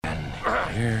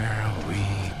Here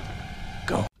we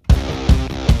go.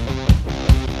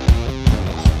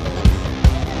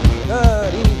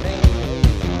 Good evening.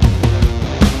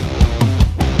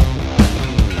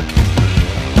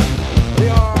 We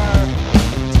are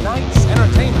tonight's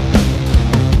entertainment.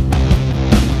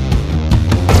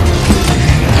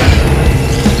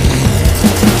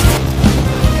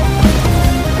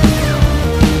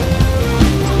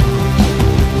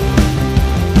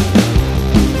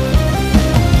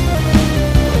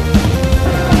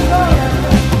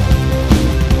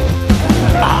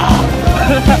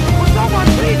 Will someone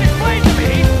please explain to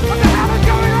me what the hell is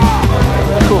going on?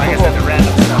 Cool. Like I said, the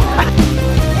random stuff.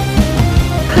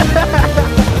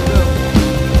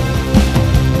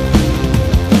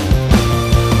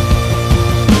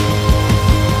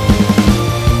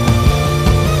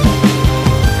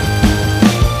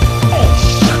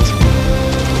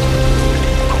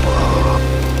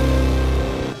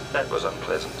 That was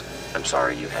unpleasant. I'm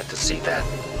sorry you had to see that.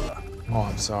 Oh,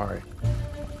 I'm sorry.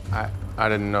 I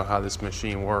didn't know how this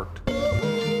machine worked.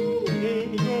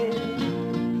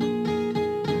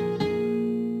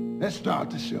 Let's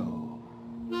start the show.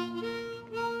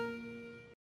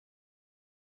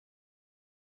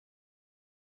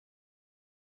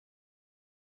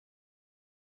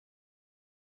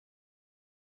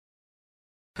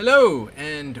 Hello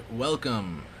and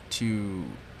welcome to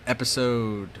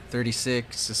episode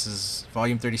 36. This is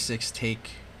volume 36,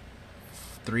 take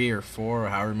 3 or 4, or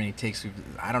however many takes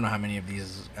I don't know how many of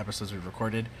these episodes we've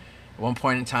recorded. At one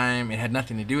point in time, it had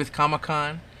nothing to do with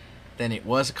Comic-Con. Then it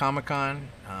was a Comic-Con.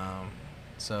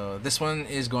 So this one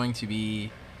is going to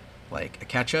be like a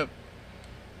catch-up.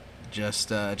 Just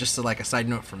like a side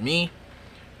note for me,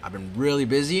 I've been really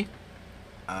busy.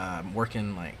 I'm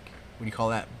working like, what do you call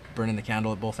that? Burning the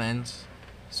candle at both ends.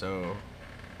 So,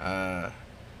 yeah,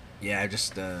 I've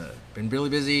just been really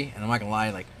busy, and I'm not gonna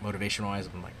lie, like motivation-wise,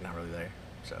 I'm like not really there.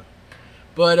 So,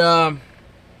 but I'm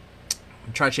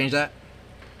trying to change that,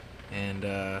 and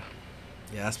yeah,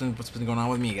 that's been what's been going on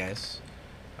with me, guys.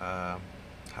 How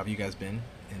have you guys been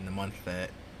in the month that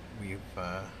we've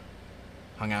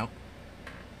hung out?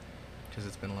 Because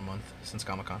it's been a month since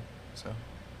Comic-Con. So,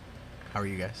 how are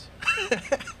you guys?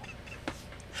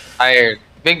 Tired.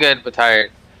 Been good, but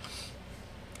tired.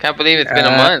 Can't believe it's been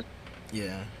a month.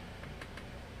 Yeah.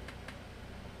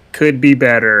 Could be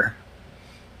better.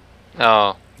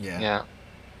 Oh, Yeah. yeah.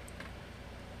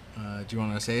 Do you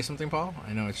want to say something, Paul?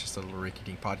 I know it's just a little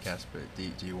rickety podcast, but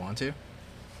do you want to?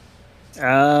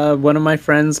 One of my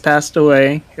friends passed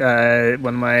away.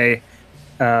 One of my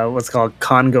what's called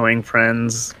con-going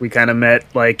friends. We kind of met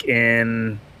like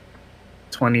in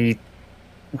when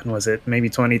was it? Maybe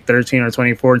 2013 or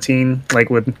 2014, like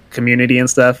with community and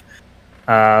stuff.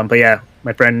 But yeah,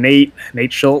 my friend Nate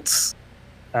Schultz,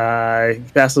 he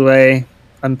passed away,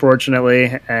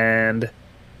 unfortunately, and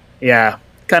yeah,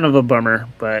 kind of a bummer,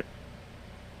 but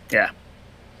yeah.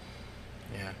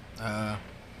 Yeah.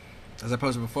 As I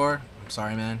posted before, I'm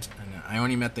sorry, man. And I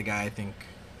only met the guy, I think,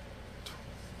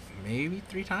 maybe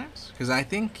 3 times, because I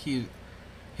think he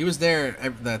was there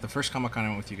the first Comic-Con I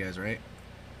went with you guys, right?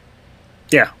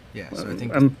 Yeah. Yeah. So I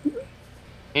think.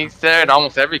 He's there at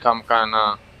almost every Comic-Con.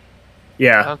 I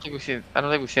Yeah. don't think we've seen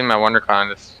him at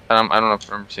WonderCon. I don't know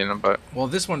if I've seen him, but Well,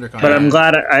 this WonderCon. But I'm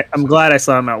glad I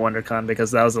saw him at WonderCon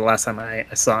because that was the last time I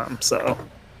saw him. So,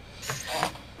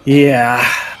 yeah.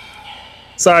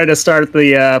 Sorry to start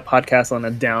the podcast on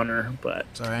a downer, but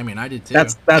Sorry, I mean I did too.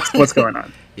 that's what's going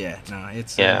on. Yeah. No,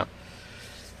 it's. yeah.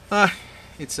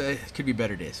 It could be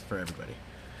better days for everybody.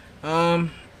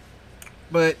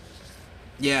 But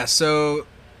yeah, so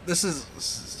this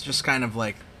is just kind of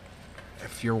like,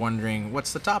 if you're wondering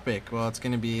what's the topic, well, it's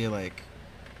gonna be like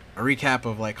a recap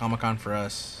of like Comic-Con for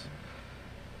us,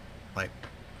 like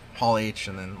Hall H,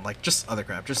 and then like just other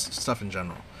crap, just stuff in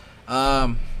general.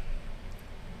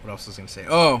 What else was I gonna say?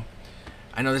 Oh,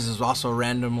 I know this is also a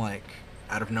random, like,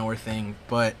 out of nowhere thing,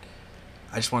 but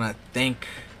I just want to thank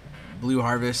Blue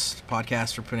Harvest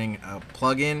Podcast for putting a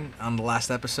plug in on the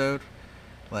last episode.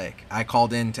 Like, I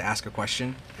called in to ask a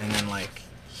question, and then, like,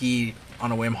 he,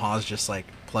 on a whim, Hawes just, like,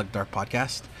 plugged our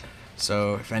podcast.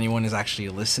 So, if anyone is actually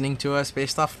listening to us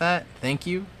based off that, thank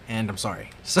you, and I'm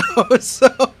sorry.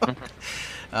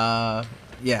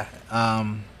 Yeah.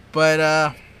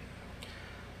 But,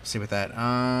 see with that.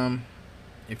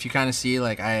 If you kind of see,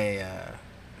 like, I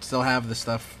still have the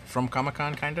stuff from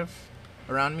Comic-Con kind of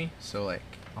around me, so, like,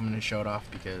 I'm gonna show it off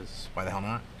because why the hell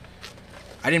not?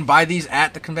 I didn't buy these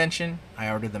at the convention.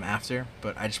 I ordered them after,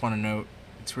 but I just want to note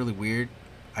it's really weird.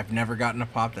 I've never gotten a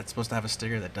pop that's supposed to have a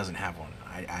sticker that doesn't have one.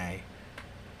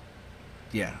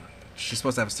 Yeah, she's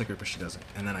supposed to have a sticker, but she doesn't.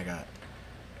 And then I got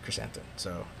Chrysanthemum.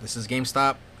 So this is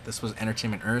GameStop. This was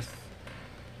Entertainment Earth.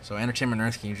 So Entertainment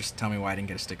Earth, can you just tell me why I didn't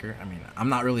get a sticker? I mean, I'm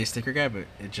not really a sticker guy, but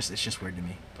it's just weird to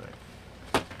me.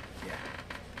 But yeah,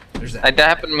 there's that. That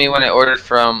happened to me when I ordered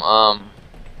from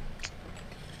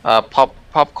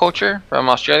Pop Culture from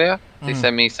Australia. They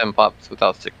sent me some pops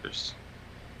without stickers.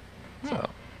 So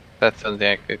that's something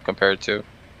I could compare it to.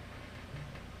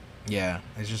 Yeah,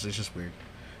 it's just weird.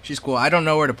 She's cool. I don't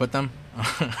know where to put them.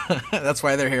 That's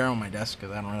why they're here on my desk,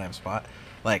 because I don't really have a spot.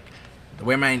 Like the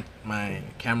way my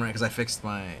camera, because I fixed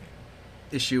my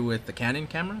issue with the Canon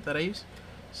camera that I use,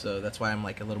 so that's why I'm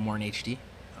like a little more in HD.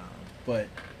 But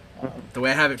the way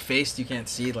I have it faced, you can't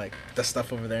see like the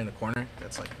stuff over there in the corner.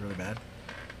 That's like really bad.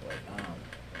 But,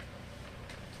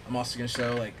 I'm also gonna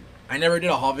show like I never did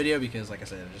a haul video because like I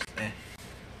said, just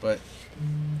But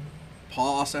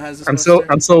Paul also has this.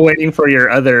 I'm still waiting for your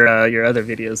other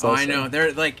videos. Oh, Also. I know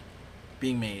they're like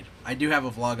being made. I do have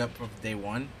a vlog up of day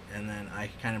one, and then I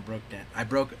kind of broke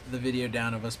the video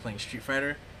down of us playing Street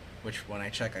Fighter, which when I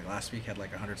checked like last week had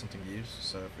like 100 something views,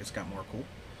 so it's got more cool.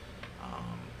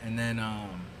 And then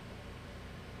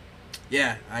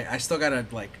yeah, I still gotta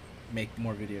like make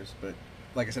more videos, but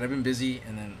like I said, I've been busy,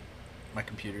 and then my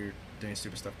computer doing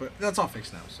stupid stuff, but that's all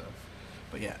fixed now. So,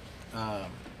 but yeah,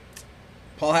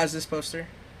 Paul has this poster.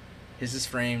 His is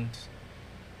framed.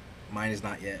 Mine is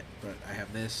not yet, but I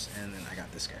have this, and then I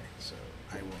got this guy. So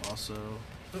I will also,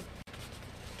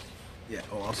 yeah,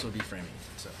 I'll also be framing.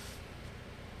 So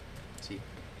see,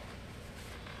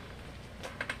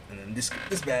 and then this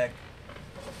bag.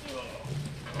 Oh.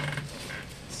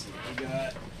 Let's see what we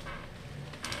got.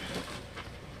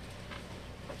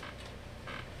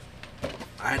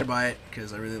 I had to buy it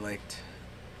because I really liked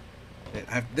it.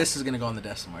 This is gonna go on the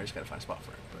desk somewhere. I just gotta find a spot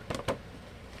for it. But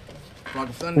Frog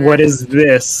of Thunder. What is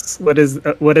this? What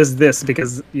is this?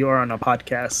 Because you are on a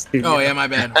podcast. Oh yeah, my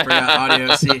bad. Forgot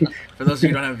audio. See, for those of you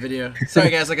who don't have video. Sorry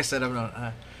guys. Like I said, I'm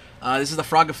not. This is the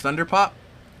Frog of Thunder pop.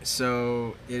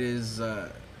 So it is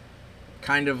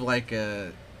kind of like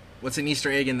what's an Easter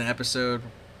egg in the episode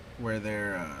where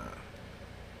they're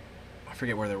I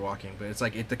forget where they're walking, but it's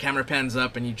like the camera pans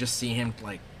up and you just see him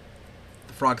like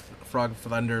the frog of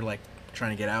thunder like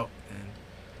trying to get out, and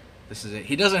this is it.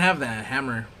 He doesn't have that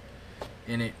hammer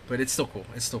in it, but it's still cool.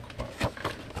 It's still cool.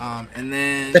 And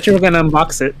then Bet you were gonna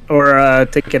unbox it or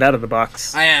take it out of the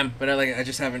box. I am, but I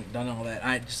just haven't done all that.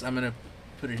 I'm gonna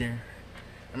put it here.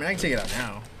 I mean, I can take it out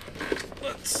now.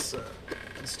 Let's do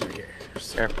it here.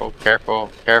 Careful,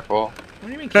 careful, careful. What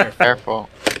do you mean careful? Careful.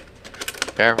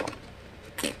 Careful.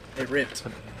 It ripped.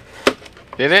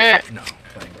 Did it? No, I'm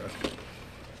playing, bro.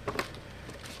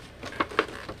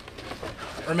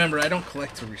 Remember, I don't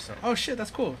collect to resell. Oh shit,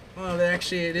 that's cool. Oh,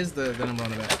 it is the number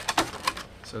on the back.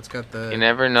 So it's got the. You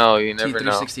never know. You never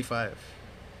know. T365.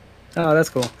 Oh, that's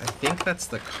cool. I think that's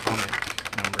the comic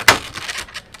number.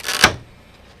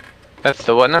 That's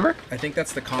the what number? I think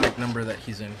that's the comic number that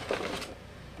he's in.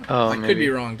 Oh, I maybe. could be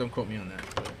wrong. Don't quote me on that.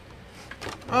 But...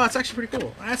 Oh, it's actually pretty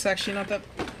cool. That's actually not that.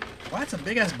 Wow, that's a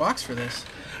big ass box for this.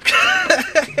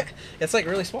 It's like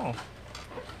really small.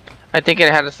 I think it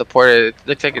had to support it. It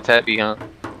looks like it's heavy, huh?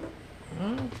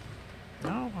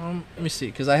 No, let me see,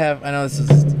 because I know this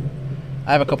is.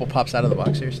 I have a couple pops out of the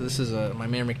box here. So this is my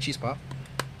Mayor McCheese pop.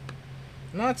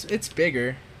 No, it's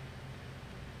bigger,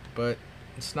 but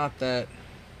it's not that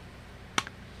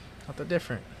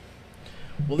different.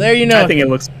 Well, there you know. I think it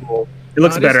looks cool. It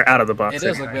looks better out of the box. It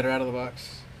does look better out of the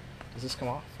box. Does this come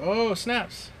off? Oh,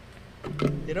 snaps.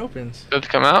 It opens. Does it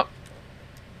come out?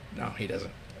 No, he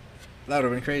doesn't. That would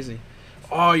have been crazy.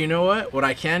 Oh, you know what? What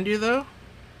I can do though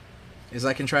is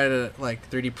I can try to like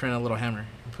 3D print a little hammer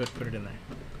and put it in there.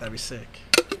 That'd be sick.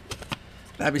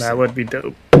 That would be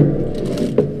dope.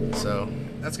 So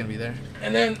that's gonna be there.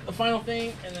 And then the final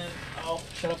thing, and then I'll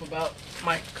shut up about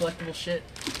my collectible shit.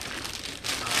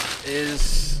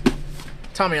 Is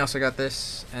Tommy also got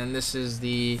this, and this is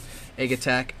the Egg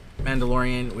Attack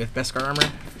Mandalorian with Beskar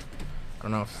armor. I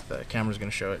don't know if the camera's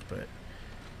gonna show it, but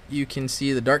you can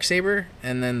see the Darksaber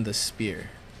and then the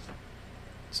spear.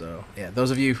 So yeah,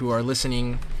 those of you who are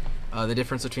listening, the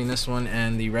difference between this one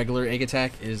and the regular Egg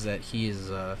Attack is that he is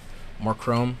more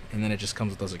chrome, and then it just comes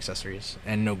with those accessories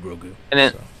and no Grogu. And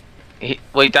then, so.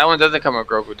 Wait, that one doesn't come with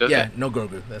Grogu, does it? Yeah, no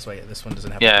Grogu. That's why this one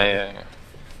doesn't have. Yeah.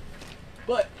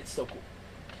 But it's still cool.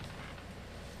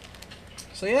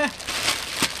 So yeah,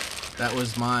 that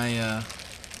was my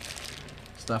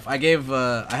stuff. I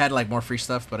had like more free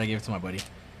stuff, but I gave it to my buddy.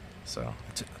 So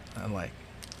I'm like,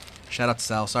 shout out to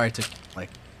Sal. Sorry it took like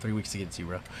 3 weeks to get it to you,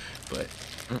 bro. But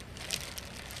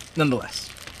nonetheless.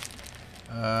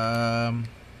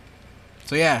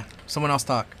 So yeah, someone else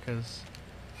talk, cause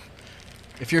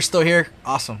If you're still here,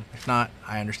 awesome. If not,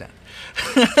 I understand.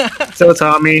 So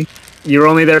Tommy, you were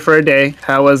only there for a day.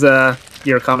 How was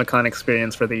your Comic-Con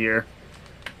experience for the year?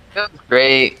 It was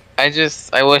great.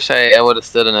 I wish I would have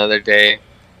stood another day,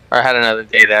 or had another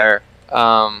day there.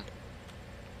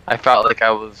 I felt like I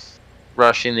was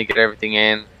rushing to get everything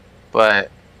in,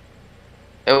 but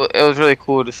it was really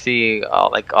cool to see all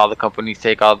the companies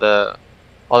take all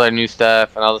their new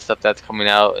stuff and all the stuff that's coming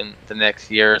out in the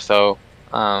next year or so.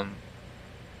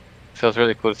 So it's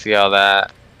really cool to see all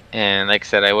that. And like I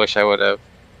said, I wish I would have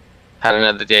had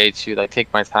another day to like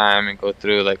take my time and go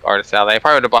through like Artist Alley. I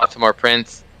probably would have bought some more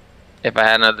prints if I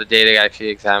had another day to actually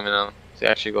examine them, to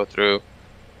actually go through.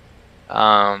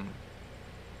 Yeah,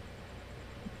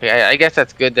 I guess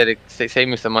that's good that it saved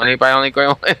me some money by only going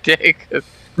one day, because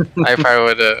I probably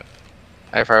would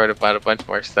have bought a bunch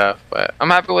more stuff. But I'm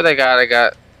happy with what I got. I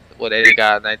got what Eddie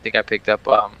got, and I think I picked up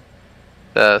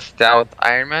the Stout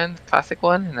Iron Man classic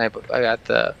one, and I got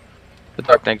the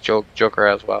Dark Knight Joker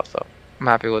as well. So I'm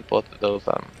happy with both of those.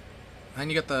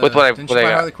 And you got the. With what didn't you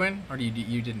buy Harley Quinn, or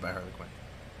you didn't buy Harley Quinn?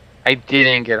 I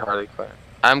didn't get Harley Quinn.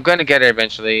 I'm gonna get it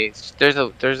eventually. There's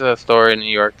a store in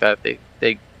New York that they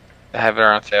have it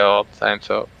on sale all the time,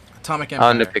 so Atomic Empire.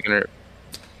 I'll end up picking it.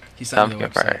 He signed the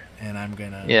Atomic website, Empire. and I'm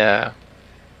gonna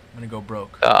go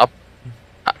broke. I'll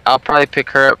probably pick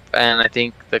her up, and I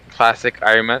think the classic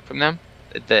Iron Man from them,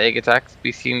 the Egg Attacks,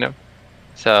 be seeing them.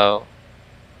 So,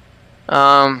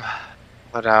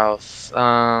 what else?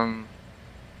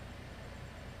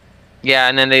 Yeah,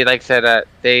 and then they said that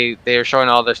they are showing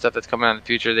all their stuff that's coming out in the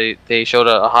future. They showed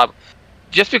a hob.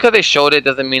 Just because they showed it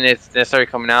doesn't mean it's necessarily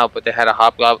coming out. But they had a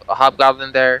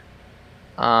Hobgoblin there.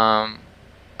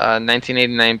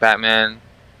 1989 Batman.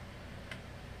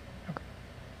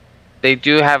 They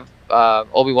do have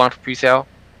Obi-Wan for pre-sale.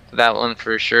 That one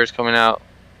for sure is coming out.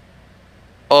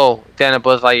 Oh, then a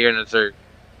Buzz Lightyear and a Zurg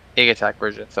Egg Attack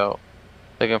version. So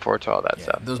looking forward to all that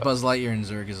stuff. Those Buzz Lightyear and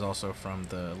Zurg is also from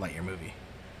the Lightyear movie.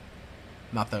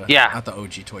 Not the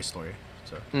OG Toy Story.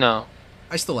 So no,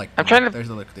 I still like. I'm trying to. There's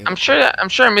the I'm sure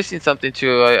I'm missing something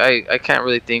too. I can't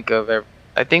really think of.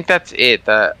 I think that's it.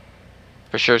 That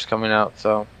for sure is coming out.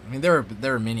 So I mean, there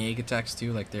are mini Egg Attacks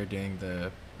too. Like they're doing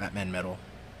the Batman metal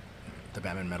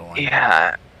line.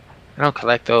 Yeah, I don't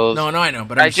collect those. No, I know,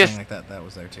 but I'm just saying like that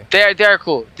was there too. They are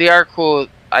cool. They are cool.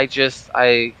 I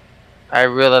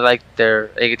really like their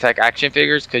Egg Attack action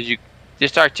figures, because you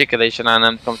just articulation on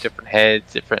them, come different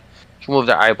heads, different. You can move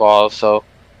their eyeballs, so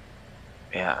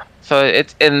yeah. So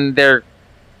it's in there.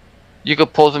 You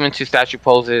could pose them into statue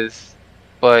poses,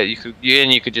 but you could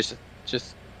just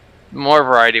more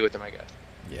variety with them, I guess.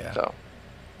 Yeah. So.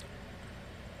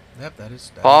 Yep, that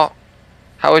is. Paul,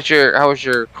 how was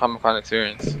your Comic-Con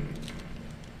experience?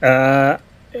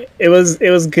 It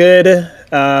was good.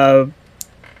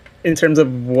 In terms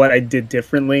of what I did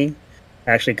differently,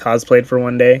 I actually cosplayed for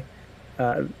one day.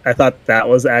 I thought that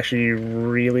was actually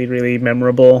really, really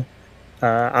memorable.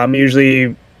 I'm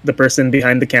usually the person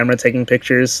behind the camera taking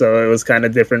pictures, so it was kind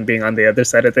of different being on the other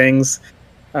side of things.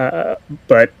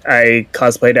 But I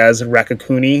cosplayed as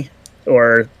Rakakuni,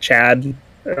 or Chad,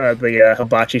 the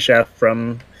hibachi chef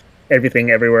from Everything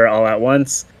Everywhere All at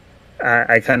Once.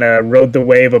 I kind of rode the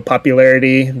wave of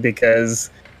popularity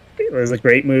because it was a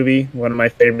great movie, one of my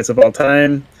favorites of all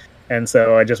time. And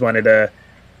so I just wanted to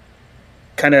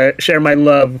kind of share my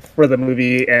love for the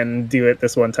movie and do it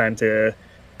this one time to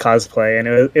cosplay.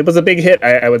 And it was a big hit,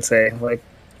 I would say. Like,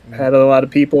 I had a lot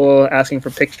of people asking for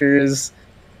pictures.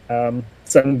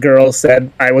 Some girl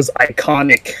said I was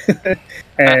iconic.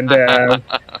 And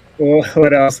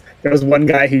what else? There was one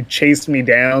guy who chased me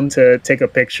down to take a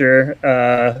picture.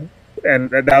 And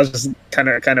that was just kind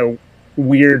of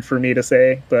weird for me to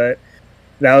say, but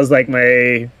that was like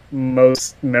my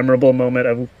most memorable moment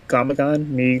of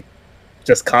Comic-Con, me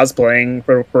just cosplaying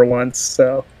for once.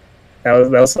 So that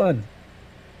was fun.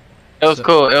 It was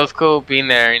cool. It was cool being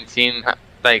there and seeing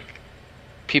like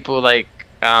people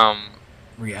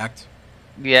react.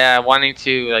 Yeah, wanting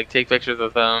to take pictures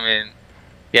of them and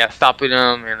stopping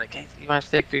them and hey, you want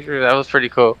to take pictures? That was pretty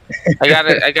cool.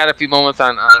 I got a few moments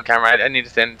on camera. I need to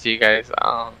send it to you guys.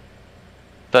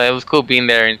 So it was cool being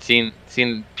there and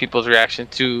seeing people's reaction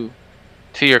to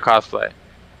your cosplay.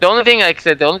 The only thing, like I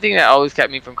said, that always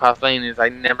kept me from cosplaying is I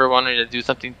never wanted to do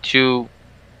something too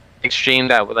extreme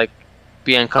that would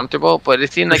be uncomfortable. But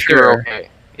it seemed like you were okay.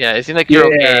 Yeah, it seemed like you're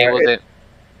okay.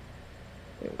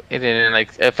 It didn't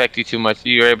affect you too much.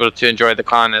 You were able to enjoy the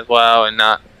con as well and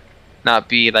not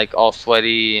be all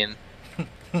sweaty and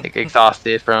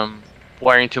exhausted from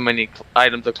wearing too many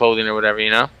items of clothing or whatever,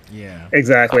 Yeah.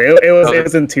 Exactly. It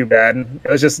wasn't too bad.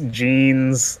 It was just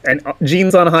jeans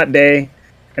on a hot day,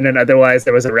 and then otherwise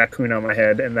there was a raccoon on my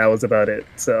head, and that was about it.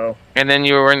 So And then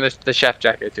you were wearing the chef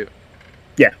jacket too.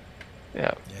 yeah,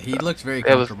 Yeah. Yeah, he looked very It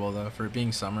was- comfortable though for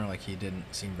being summer. Like he didn't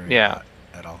seem very Yeah. hot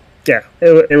at all. yeah,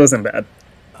 it wasn't bad.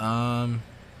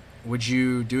 Would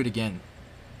you do it again?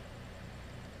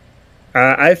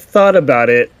 I've thought about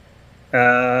it.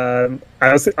 I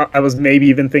was maybe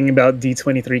even thinking about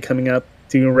D23 coming up,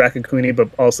 doing Rakakuni, but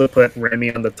also put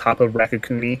Remy on the top of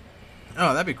Rakakuni.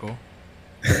 Oh, that'd be cool.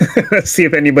 See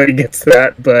if anybody gets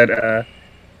that, but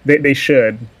they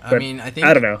should. I But mean, I think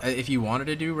I don't know. if you wanted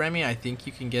to do Remy, I think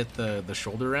you can get the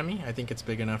shoulder Remy. I think it's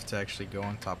big enough to actually go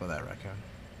on top of that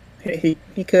raccoon.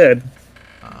 He could.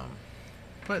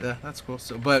 But that's cool.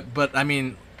 So, but I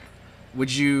mean,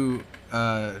 would you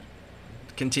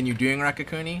continue doing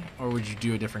Rakakuni, or would you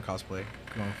do a different cosplay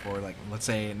going forward? Like, let's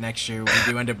say next year we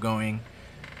do end up going,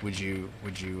 would you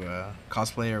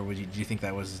cosplay, or do you think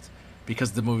that was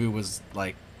because the movie was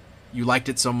like you liked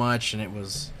it so much and it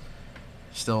was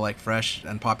still like fresh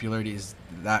and popularity? Is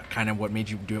that kind of what made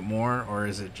you do it more, or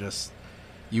is it just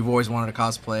you've always wanted to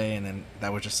cosplay and then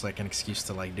that was just like an excuse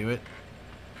to like do it?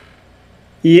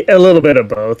 Yeah, a little bit of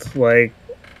both. Like,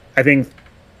 I think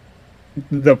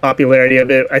the popularity of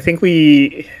it. I think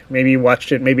we maybe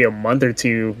watched it maybe a month or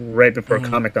two right before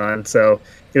Comic-Con, so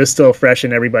it was still fresh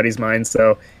in everybody's mind.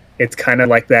 So it's kind of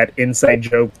like that inside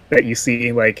joke that you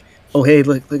see, like, oh hey,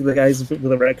 look the guy's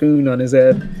with a raccoon on his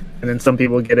head, and then some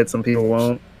people get it, some people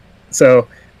won't. So,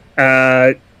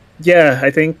 yeah, I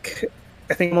think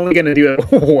I'm only gonna do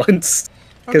it once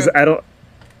because Okay.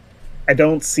 I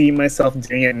don't see myself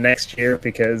doing it next year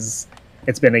because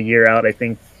it's been a year out. I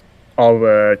think all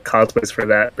the cosplays for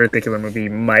that particular movie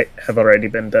might have already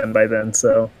been done by then.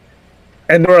 So,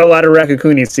 and there were a lot of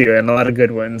Rakakunis too, and a lot of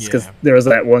good ones because Yeah. there was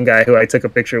that one guy who I took a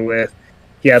picture with.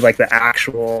 He had like the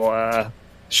actual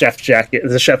chef jacket,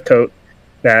 the chef coat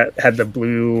that had the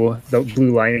blue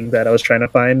lining that I was trying to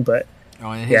find. But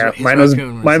Oh, and yeah, his mine was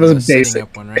raccoon was sitting basic.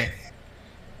 up one, right?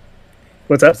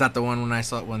 What's up? Was that the one when I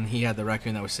saw it when he had the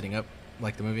raccoon that was sitting up,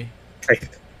 like the movie?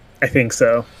 I think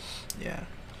so. Yeah.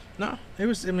 No, it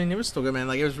was. I mean, it was still good, man.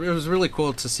 Like it was really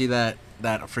cool to see that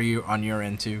for you on your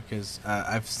end too, because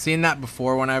I've seen that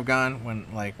before when I've gone when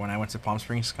I went to Palm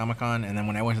Springs Comic Con, and then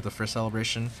when I went to the first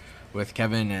celebration with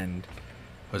Kevin and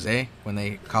Jose when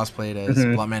they cosplayed as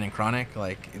Bluntman and Chronic,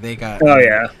 like they got. Oh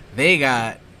yeah.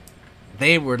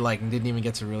 They were like didn't even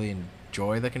get to really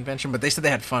enjoy the convention, but they said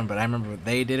they had fun. But I remember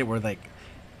they did it where like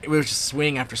it was just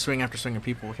swing after swing after swing of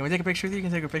people. Can we take a picture with you?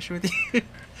 Can I take a picture with you?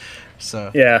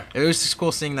 So Yeah. it was just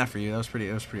cool seeing that for you. It was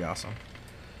pretty awesome.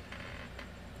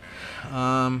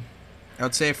 I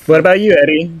would say. What about you,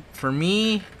 Eddie? For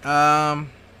me,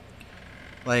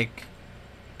 like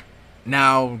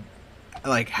now,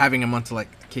 like having a month to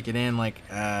like kick it in, like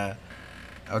I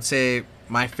would say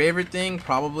my favorite thing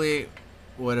probably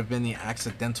would have been the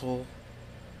accidental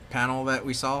panel that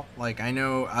we saw. Like I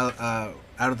know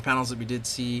out of the panels that we did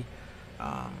see,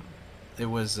 it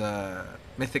was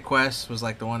Mythic Quest was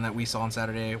like the one that we saw on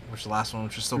Saturday, which was the last one,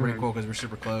 which was still pretty cool because we're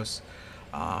super close,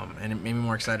 and it made me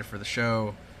more excited for the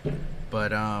show. But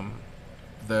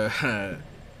the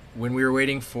when we were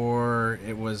waiting for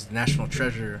it was National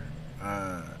Treasure,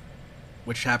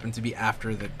 which happened to be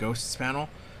after the Ghosts panel,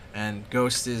 and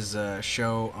Ghost is a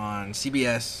show on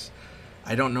CBS.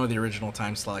 I don't know the original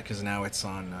time slot because now it's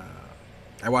on.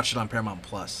 I watched it on Paramount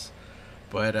Plus,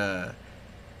 but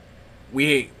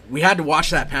we had to watch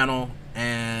that panel,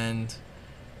 and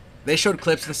they showed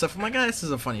clips and stuff. I'm like, this is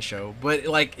a funny show, but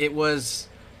like it was.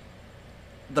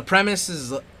 The premise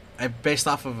is based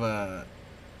off of a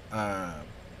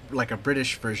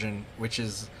British version, which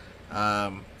is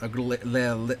a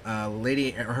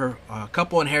lady, her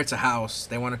couple inherits a house.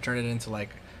 They want to turn it into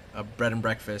like a bread and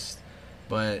breakfast,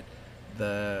 but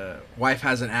the wife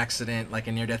has an accident, like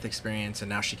a near-death experience, and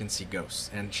now she can see ghosts.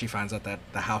 And she finds out that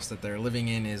the house that they're living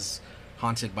in is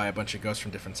haunted by a bunch of ghosts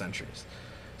from different centuries.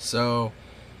 So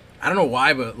I don't know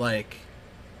why, but like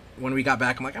when we got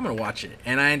back, I'm like, I'm gonna watch it,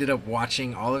 and I ended up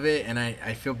watching all of it, and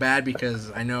I feel bad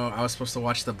because I know I was supposed to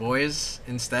watch The Boys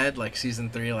instead, like season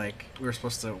 3, like we were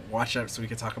supposed to watch that so we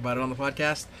could talk about it on the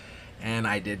podcast, and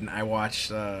I didn't. I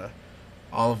watched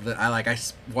all of the. I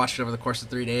watched it over the course of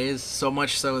 3 days, so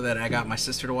much so that I got my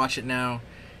sister to watch it now,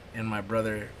 and my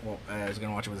brother is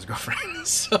gonna watch it with his girlfriend.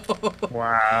 So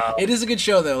Wow. it is a good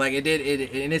show though. Like it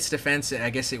in its defense, I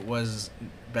guess it was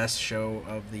best show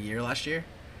of the year last year.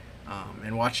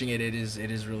 And watching it is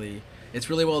really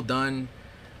well done.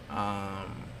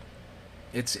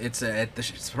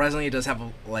 Surprisingly, it does have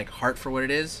a heart for what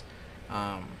it is.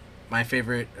 My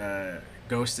favorite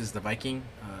ghost is the Viking,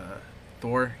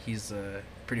 Thor. He's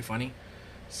pretty funny.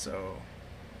 So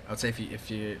would say if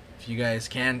you guys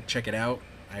can check it out,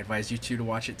 I advise you two to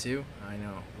watch it too. I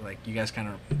know like you guys kind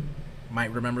of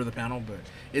might remember the panel, but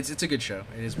it's a good show.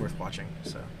 It is worth watching.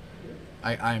 So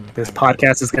I'm This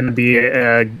podcast is going to be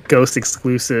a Ghost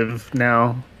exclusive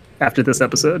now after this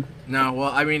episode. No,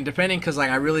 well, I mean, depending, because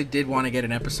like I really did want to get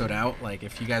an episode out. Like,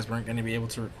 if you guys weren't going to be able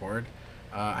to record,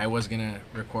 I was going to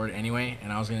record anyway,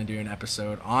 and I was going to do an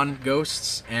episode on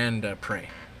Ghosts and Prey,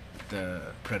 the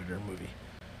Predator movie.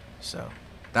 So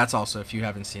that's also, if you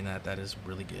haven't seen that, that is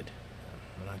really good.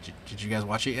 Did you guys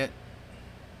watch it yet?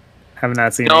 Have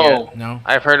not seen it yet. No,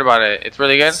 I've heard about it. It's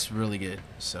really good. it's really good.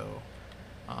 So,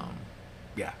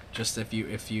 yeah, just if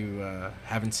you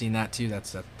haven't seen that too,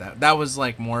 that was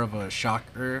like more of a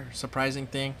shocker, surprising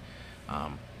thing.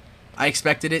 I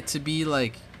expected it to be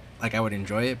like I would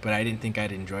enjoy it, but I didn't think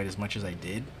I'd enjoy it as much as I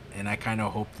did. And I kind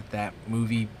of hope that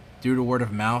movie, due to word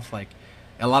of mouth, like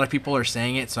a lot of people are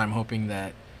saying it, so I'm hoping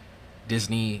that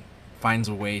Disney finds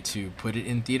a way to put it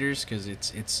in theaters, because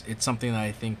it's something that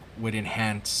I think would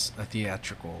enhance a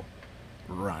theatrical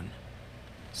run.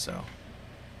 So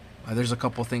there's a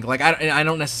couple things like I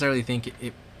don't necessarily think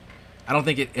I don't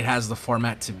think it has the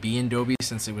format to be in Dolby,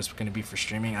 since it was going to be for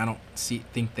streaming. I don't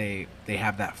think they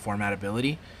have that format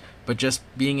ability, but just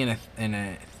being in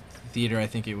a theater, I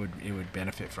think it would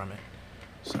benefit from it.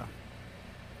 So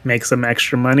Make some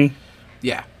extra money.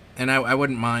 yeah, and I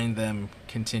wouldn't mind them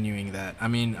continuing that. I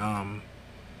mean,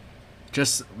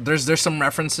 just there's some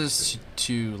references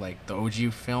to like the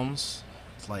OG films,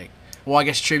 like, well, I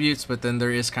guess tributes, but then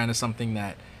there is kind of something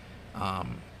that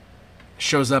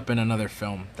shows up in another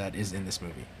film that is in this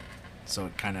movie, so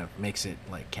it kind of makes it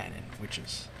like canon, which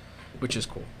is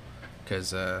cool.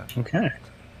 Because Okay.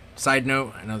 side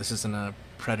note, I know this isn't a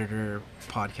Predator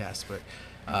podcast, but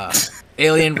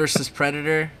Alien versus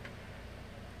Predator,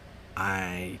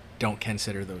 I don't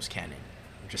consider those canon.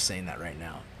 I'm just saying that right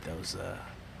now. Those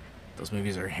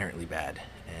movies are inherently bad,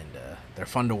 and they're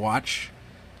fun to watch,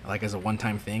 like as a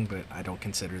one-time thing, but I don't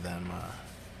consider them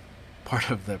part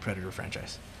of the Predator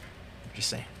franchise. I'm just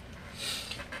saying.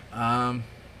 But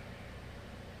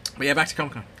yeah, back to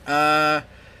Comic-Con.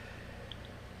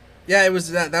 Yeah, it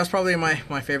was that was probably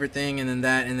my favorite thing, and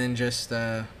then just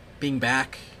being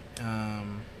back.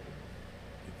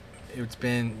 It's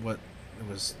been what it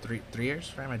was 3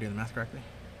 years, right? Am I doing the math correctly?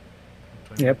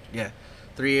 Yep. Yeah,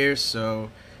 3 years.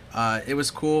 So it was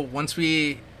cool once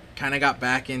we kind of got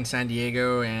back in San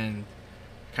Diego and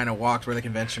kind of walked where the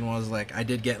convention was. Like, I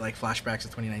did get like flashbacks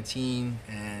of 2019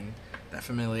 and that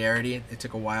familiarity. It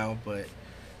took a while, but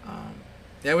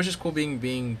yeah, it was just cool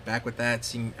being back with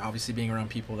that, obviously being around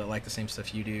people that like the same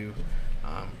stuff you do.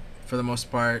 For the most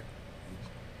part,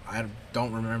 I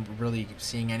don't remember really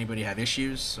seeing anybody have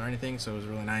issues or anything, so it was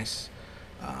really nice.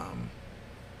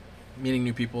 Meeting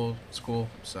new people was cool,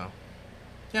 so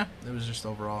yeah, it was just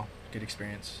overall good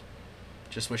experience.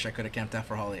 Just wish I could have camped out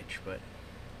for Hall H, but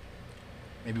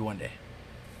maybe one day.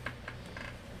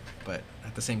 But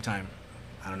at the same time,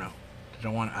 I don't know. I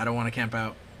don't want to camp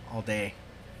out all day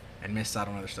and miss out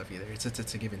on other stuff either. It's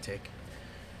a give and take.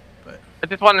 But I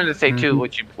just wanted to say too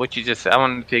what you just said. I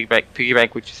wanted to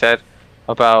piggyback what you said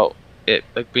about it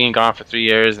like being gone for 3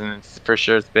 years, and it's, for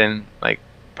sure it's been like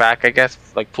back, I guess,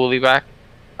 like fully back.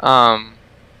 I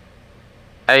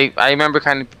remember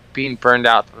kind of being burned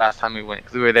out the last time we went,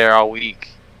 because we were there all week,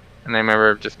 and I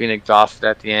remember just being exhausted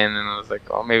at the end, and I was like,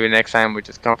 oh, maybe next time we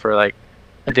just come for like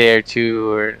a day or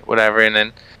two or whatever, and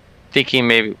then thinking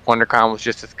maybe WonderCon was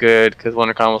just as good, because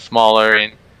WonderCon was smaller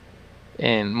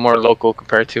and more local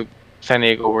compared to San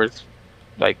Diego, where it's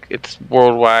like it's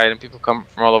worldwide and people come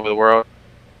from all over the world.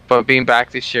 But being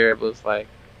back this year, it was like,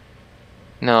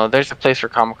 no, there's a place for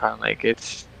Comic-Con. Like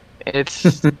it's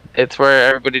it's where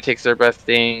everybody takes their best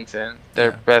things and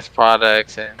their best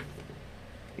products, and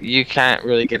you can't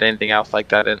really get anything else like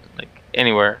that in like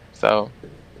anywhere. So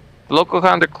local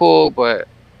cons are cool, but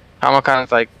Comic-Con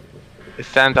is like, it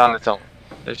stands on its own.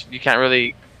 You can't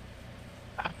really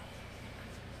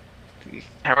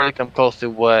come close to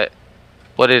what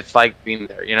it's like being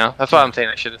there, you know? That's why I'm saying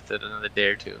I should have stayed another day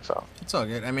or two. So it's all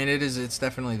good. I mean, it's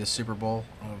definitely the Super Bowl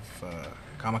of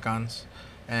Comic-Cons.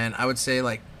 And I would say,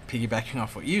 like, piggybacking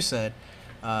off what you said,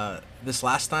 this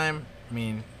last time, I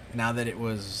mean, now that it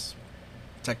was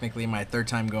technically my third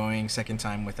time going, second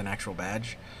time with an actual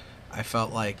badge, I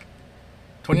felt like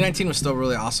 2019 was still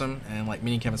really awesome, and like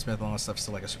meeting Kevin Smith and all that stuff is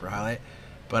still like a super highlight.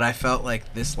 But I felt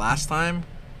like this last time,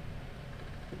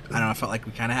 I don't know, I felt like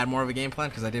we kind of had more of a game plan,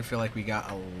 because I did feel like we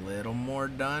got a little more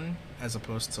done as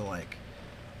opposed to like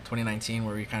 2019,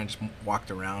 where we kind of just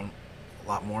walked around a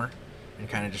lot more and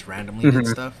kind of just randomly did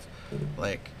stuff.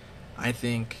 Like, I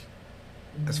think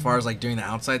as far as like doing the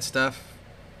outside stuff,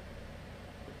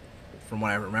 from what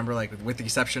I remember, like with the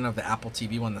exception of the Apple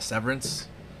TV one, the Severance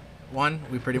one,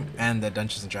 and the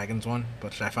Dungeons and Dragons one,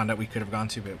 which I found out we could have gone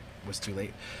to, but it was too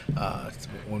late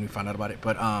when we found out about it.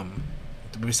 But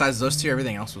besides those two,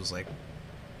 everything else was like,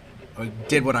 I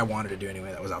did what I wanted to do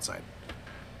anyway. That was outside.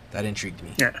 That intrigued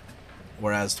me. Yeah.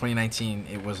 Whereas 2019,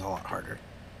 it was a lot harder.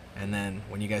 And then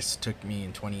when you guys took me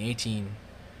in 2018,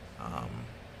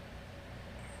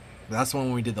 that's the one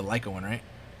when we did the Leica one, right?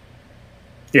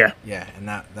 Yeah. Yeah, and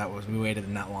that was, we waited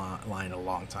in that line a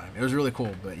long time. It was really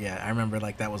cool, but yeah, I remember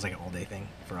like that was like an all day thing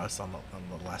for us on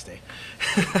the last day.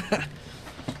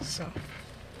 So,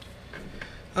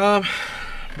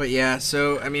 but yeah,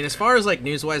 so I mean, as far as like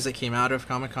news wise that came out of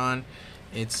Comic-Con,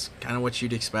 it's kind of what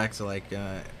you'd expect. Like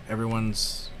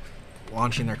everyone's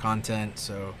launching their content.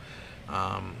 So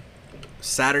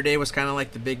Saturday was kind of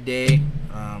like the big day.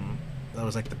 That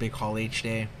was like the big Hall H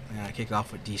day. I kicked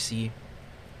off with DC.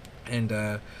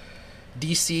 And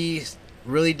DC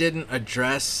really didn't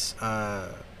address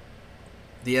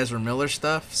the Ezra Miller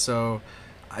stuff, so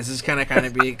this is kind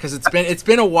of be because it's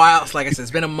been a while. Like I said,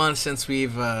 it's been a month since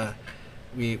we've well,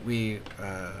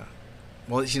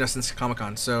 since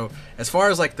Comic-Con. So as far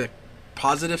as like the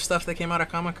positive stuff that came out of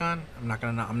Comic-Con, I'm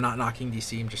not knocking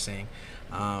DC. I'm just saying,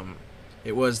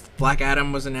 it was Black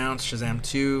Adam was announced, Shazam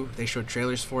 2. They showed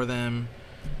trailers for them.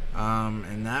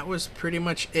 And that was pretty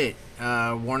much it.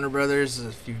 Warner Brothers,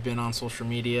 if you've been on social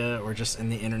media or just in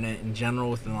the internet in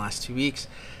general within the last 2 weeks,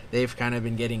 they've kind of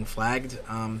been getting flagged.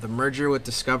 The merger with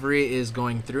Discovery is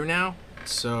going through now,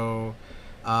 so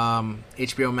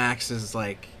HBO Max is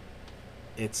like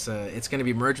it's going to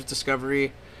be merged with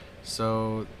Discovery,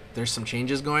 so there's some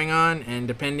changes going on, and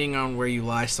depending on where you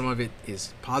lie, some of it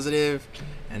is positive,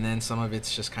 and then some of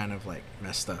it's just kind of like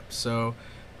messed up. So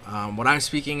what I'm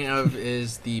speaking of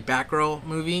is the Batgirl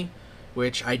movie,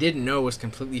 which I didn't know was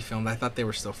completely filmed. I thought they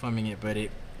were still filming it, but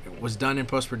it was done in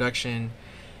post-production.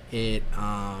 It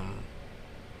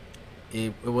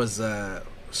was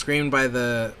screened by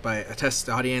a test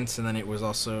audience, and then it was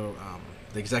also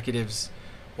the executives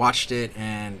watched it,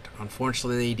 and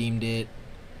unfortunately they deemed it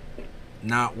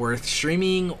not worth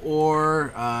streaming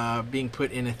or being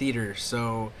put in a theater.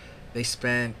 So they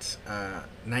spent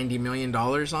 $90 million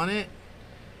on it,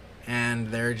 and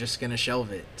they're just gonna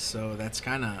shelve it. So that's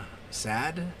kind of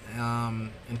sad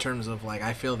in terms of like,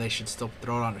 I feel they should still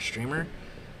throw it on a streamer,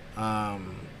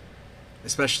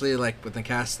 especially like with the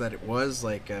cast that it was.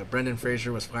 Like Brendan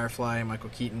Fraser was Firefly, Michael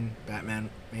Keaton, Batman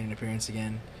made an appearance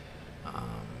again,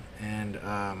 and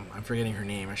I'm forgetting her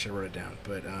name. I should have wrote it down,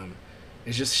 but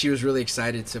it's just she was really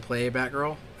excited to play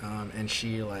Batgirl, and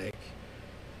she like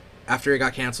after it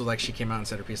got canceled, like she came out and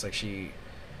said her piece, like she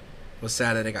was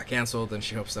sad that it got canceled, and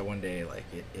she hopes that one day like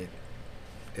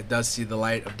it does see the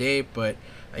light of day. But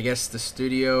I guess the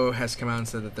studio has come out and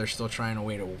said that they're still trying a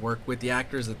way to work with the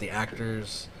actors,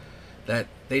 that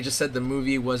they just said the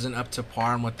movie wasn't up to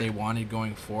par on what they wanted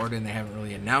going forward, and they haven't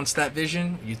really announced that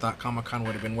vision. You thought Comic-Con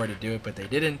would have been where to do it, but they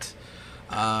didn't,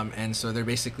 and so they're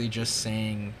basically just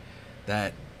saying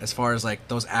that as far as like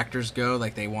those actors go,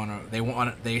 like they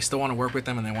still want to work with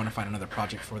them, and they want to find another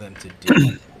project for them to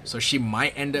do. So she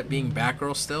might end up being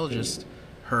Batgirl still, just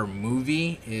her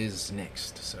movie is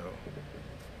nixed. So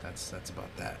that's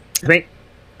about that.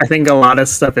 I think a lot of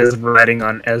stuff is riding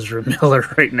on Ezra Miller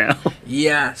right now.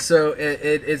 Yeah, so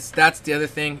that's the other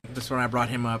thing. This when I brought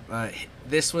him up.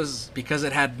 This was because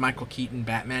it had Michael Keaton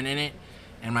Batman in it,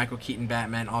 and Michael Keaton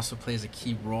Batman also plays a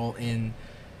key role in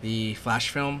the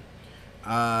Flash film.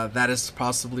 That is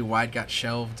possibly why it got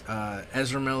shelved.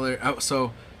 Ezra Miller.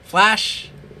 So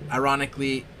Flash,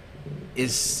 ironically,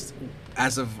 is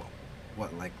as of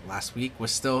last week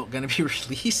was still gonna be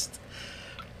released,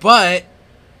 but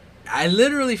I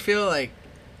literally feel like,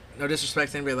 no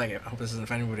disrespect to anybody, like I hope this doesn't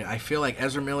offend anybody, I feel like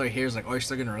Ezra Miller here is like, oh, you're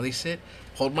still gonna release it?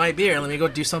 Hold my beer, let me go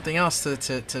do something else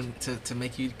to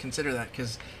make you consider that,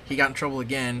 because he got in trouble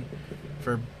again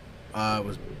for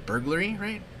was burglary,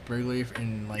 right? Burglary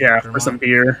in like Vermont. For some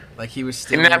beer. Like he was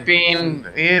stealing. Kidnapping.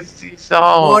 He's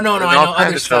all. Oh no, I know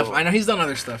other stuff. Trouble. I know he's done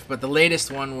other stuff, but the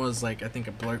latest one was like I think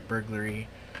a burglary,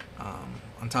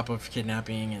 on top of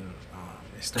kidnapping and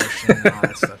extortion and all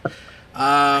that stuff.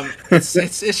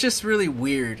 It's just really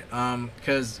weird.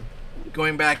 Because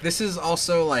going back, this is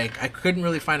also like I couldn't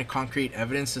really find a concrete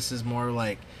evidence. This is more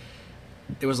like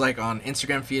it was like on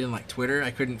Instagram feed and like Twitter.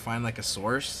 I couldn't find like a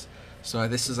source. So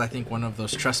this is, I think, one of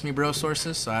those trust me bro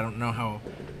sources. So I don't know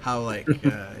how like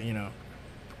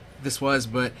this was,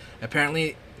 but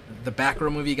apparently the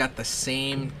Batgirl movie got the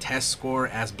same test score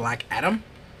as Black Adam,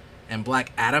 and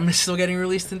Black Adam is still getting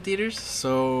released in theaters.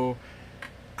 So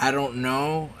I don't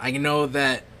know. I know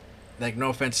that like, no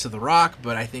offense to The Rock,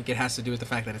 but I think it has to do with the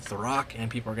fact that it's The Rock and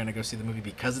people are going to go see the movie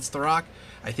because it's The Rock.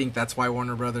 I think that's why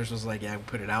Warner Brothers was like, yeah, we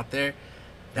put it out there.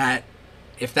 That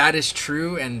if that is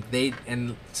true and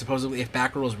supposedly if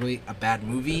Batgirl is really a bad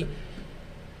movie,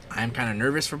 I'm kind of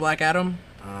nervous for Black Adam.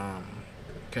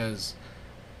 Because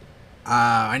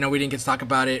I know we didn't get to talk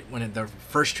about it when the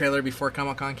first trailer before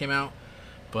Comic-Con came out,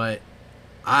 but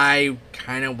I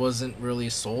kind of wasn't really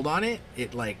sold on it.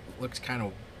 It like looks kind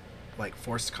of like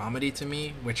forced comedy to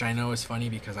me, which I know is funny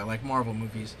because I like Marvel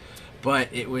movies, but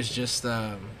it was just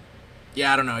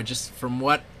yeah, I don't know, it just from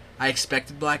what I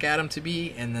expected Black Adam to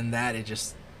be, and then that it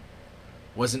just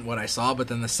wasn't what I saw. But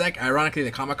then ironically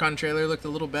the Comic-Con trailer looked a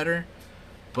little better,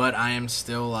 but I am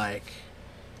still like,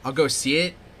 I'll go see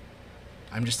it.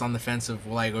 I'm just on the fence of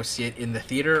will I go see it in the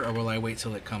theater or will I wait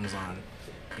till it comes on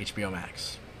HBO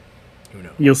Max? Who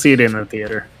knows? You'll see it in the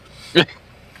theater.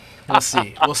 We'll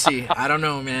see. We'll see. I don't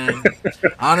know, man.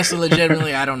 Honestly,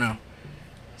 legitimately, I don't know.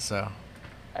 So,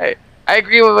 I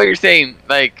agree with what you're saying.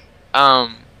 Like,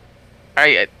 I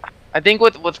think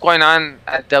what's going on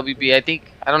at WB.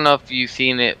 I don't know if you've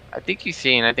seen it. I think you've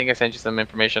seen. I think I sent you some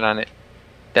information on it.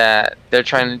 That they're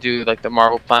trying to do like the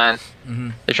Marvel plan. mm-hmm.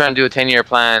 They're trying to do a 10-year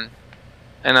plan,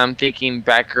 and I'm thinking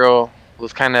Batgirl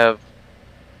was kind of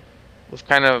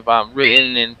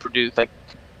written and produced, like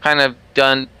kind of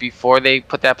done before they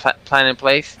put that plan in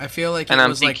place. I feel like and it I'm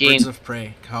was thinking, like Birds of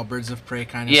Prey. How Birds of Prey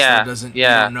kind of Yeah, still doesn't.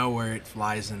 yeah. You don't know where it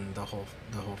flies in the whole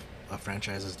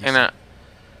franchise is decent. And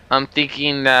I'm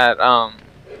thinking that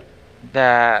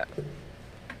that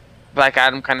Black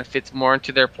Adam kind of fits more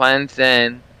into their plans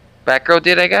than Batgirl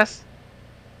did, I guess.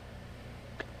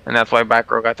 And that's why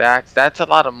Batgirl got the axe. That's a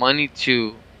lot of money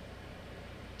to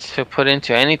put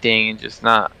into anything and just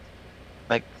not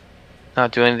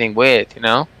do anything with, you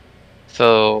know?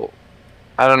 So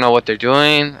I don't know what they're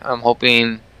doing. I'm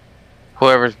hoping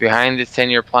whoever's behind this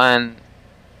 10-year plan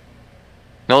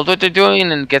knows what they're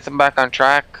doing and gets them back on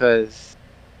track, because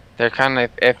they're kind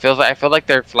of, I feel like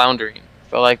they're floundering. I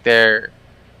feel like they're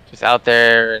just out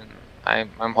there, and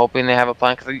I'm hoping they have a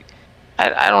plan, because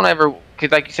I don't ever,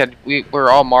 because like you said, we're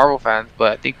all Marvel fans,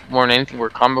 but I think more than anything we're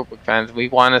comic book fans. We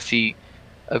want to see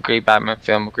a great Batman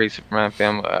film, a great Superman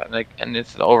film, and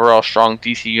it's the overall strong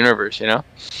DC universe, you know.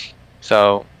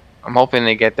 So I'm hoping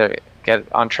they get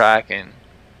on track and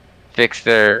fix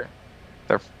their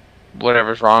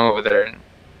whatever's wrong over there.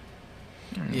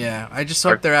 Yeah, I just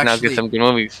hope they're actually get some good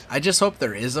movies. I just hope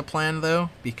there is a plan though,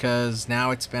 because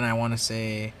now it's been, I want to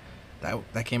say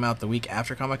that came out the week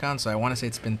after Comic-Con, so I want to say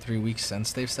it's been 3 weeks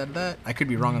since they've said that. I could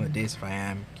be wrong on the dates. If I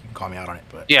am, you can call me out on it.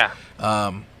 But yeah,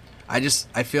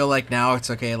 I feel like now it's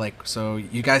okay. Like, so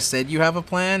you guys said you have a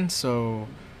plan, so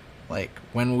like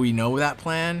when will we know that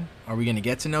plan? Are we gonna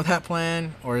get to know that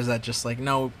plan, or is that just like,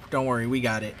 no, don't worry, we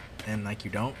got it, and like you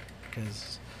don't?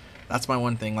 Because that's my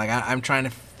one thing. Like I'm trying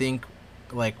to think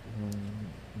like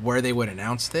where they would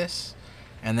announce this,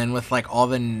 and then with like all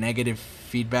the negative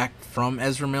feedback from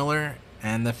Ezra Miller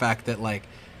and the fact that like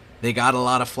they got a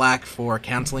lot of flack for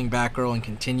canceling Batgirl and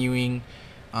continuing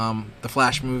the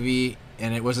Flash movie,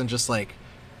 and it wasn't just like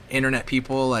internet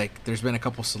people. Like there's been a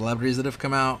couple celebrities that have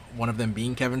come out, one of them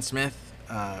being Kevin Smith,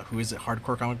 who is a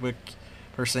hardcore comic book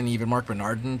person. Even Mark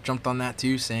Bernardin jumped on that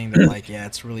too, saying that like, yeah,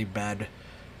 it's really bad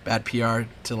PR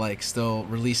to like still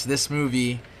release this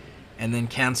movie and then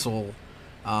cancel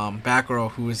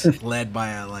Batgirl, who is led by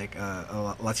a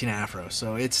Latina Afro.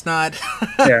 So it's not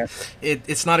Yeah.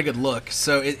 it's not a good look.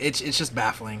 So it's just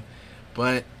baffling.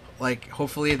 But like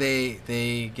hopefully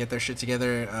they get their shit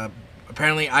together.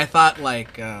 Apparently I thought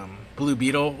like Blue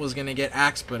Beetle was gonna get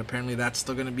axed, but apparently that's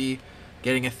still gonna be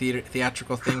getting a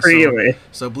theatrical thing. Really?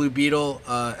 So Blue Beetle,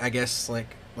 I guess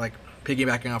like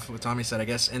piggybacking off of what Tommy said, I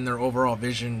guess in their overall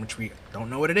vision, which we don't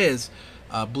know what it is,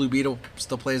 Blue Beetle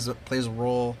still plays a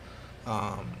role.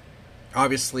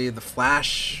 Obviously the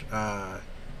Flash,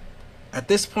 at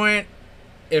this point,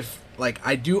 if like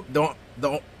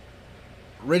the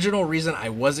original reason I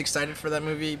was excited for that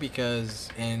movie, because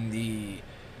in the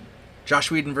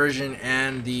Joss Whedon version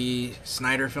and the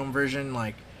Snyder film version,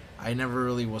 like I never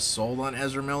really was sold on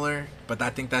Ezra Miller, but I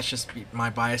think that's just my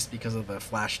bias because of the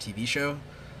Flash TV show.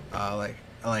 Like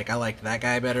I liked that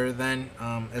guy better than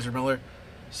Ezra Miller.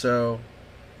 So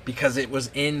because it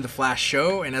was in the Flash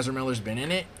show and Ezra Miller's been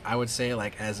in it, I would say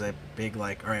like as a big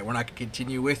like, all right, we're not gonna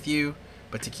continue with you,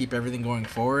 but to keep everything going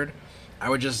forward, I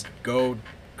would just go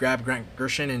grab Grant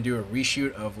Gershon and do a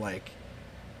reshoot of like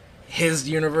his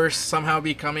universe somehow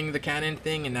becoming the canon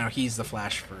thing, and now he's the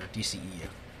Flash for DCEU.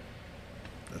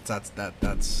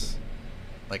 That's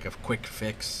like a quick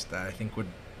fix that I think would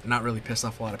not really piss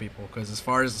off a lot of people, because as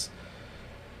far as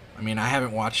I mean, I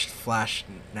haven't watched Flash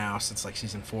now since like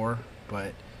season 4,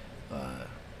 but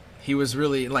he was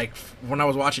really like when I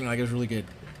was watching, like it was really good.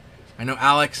 I know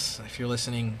Alex, if you're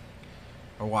listening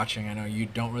or watching, I know you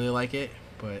don't really like it,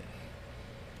 but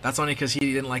that's only because he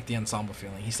didn't like the ensemble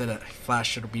feeling. He said that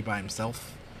Flash should be by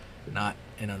himself, not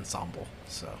an ensemble.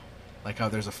 So, like how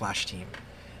there's a Flash team,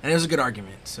 and it was a good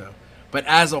argument. So, but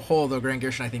as a whole, though, Grant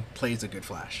Gustin I think plays a good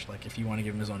Flash. Like if you want to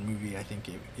give him his own movie, I think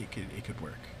it could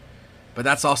work. But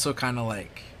that's also kind of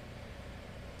like,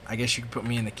 I guess you could put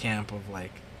me in the camp of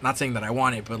like, not saying that I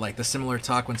want it, but like the similar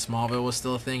talk when Smallville was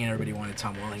still a thing and everybody wanted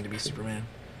Tom Welling to be Superman.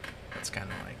 That's kind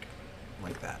of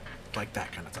like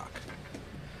that kind of talk.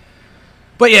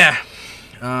 But yeah,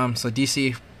 so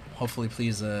DC, hopefully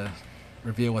please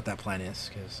reveal what that plan is,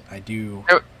 because I do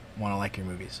want to like your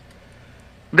movies.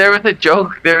 There was a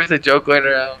joke going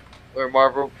around where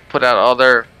Marvel put out all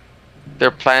their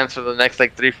plans for the next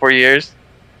like 3-4 years,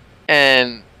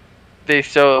 and they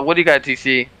show, what do you got,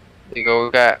 DC? They go,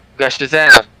 we got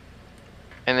Shazam,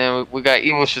 and then we got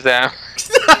evil Shazam.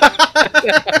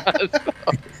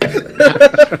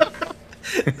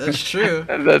 That's true.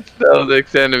 That was the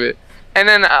extent of it. And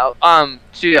then I don't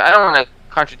want to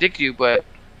contradict you, but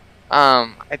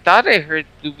I thought I heard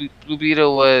Blue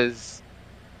Beetle was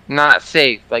not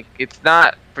safe. Like it's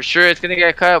not for sure it's gonna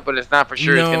get cut, but it's not for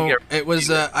sure it's gonna get. It was.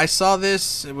 I saw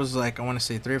this. It was like I want to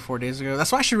say 3 or 4 days ago.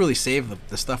 That's why I should really save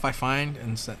the stuff I find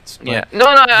and sets. Yeah. No.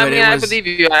 I mean, I believe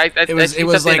you. It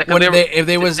was like what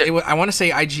I want to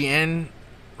say IGN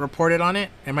reported on it.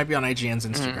 It might be on IGN's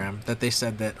Instagram that they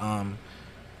said that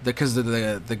because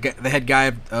the head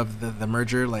guy of the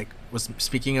merger like was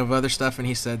speaking of other stuff, and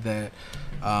he said that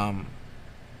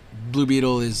Blue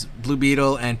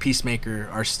Beetle and Peacemaker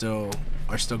are still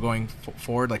going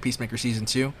forward, like Peacemaker season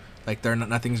 2, like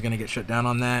nothing's gonna get shut down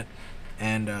on that.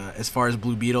 And as far as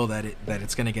Blue Beetle, that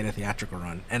it's gonna get a theatrical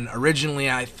run. And originally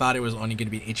I thought it was only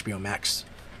gonna be an HBO Max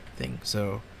thing,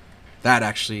 so that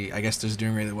actually I guess they're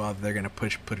doing really well. They're gonna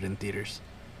put it in theaters.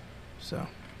 So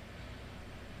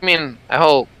I mean,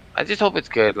 I just hope it's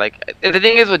good. Like the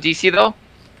thing is with DC though,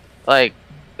 like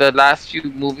the last few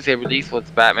movies they released was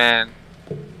Batman,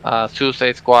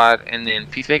 Suicide Squad, and then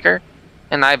Peacemaker,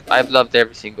 and I've loved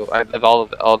every single. I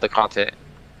love all the content,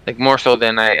 like more so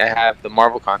than I have the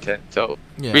Marvel content. So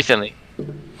recently,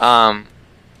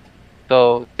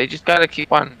 so they just gotta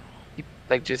keep on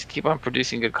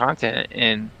producing good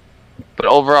content, but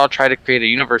overall try to create a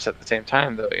universe at the same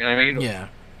time, though. You know what I mean? Yeah.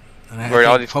 And I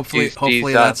think hopefully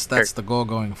that's the goal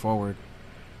going forward.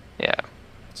 Yeah.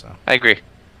 So I agree.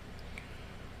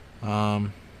 Let's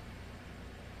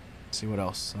see what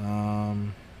else.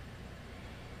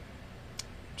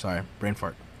 Sorry, brain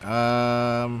fart.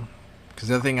 Because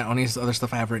the only other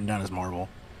stuff I have written down is Marvel.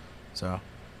 So.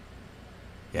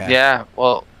 Yeah. Yeah.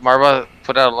 Well, Marvel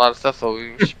put out a lot of stuff, so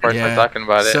we should start talking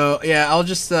about it. So yeah, I'll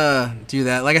just do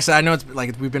that. Like I said, I know it's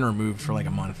like we've been removed for like a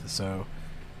month, so.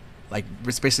 Like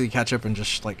it's basically catch up and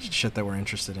just like shit that we're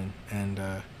interested in, and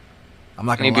I'm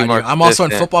not gonna lie to you. I'm also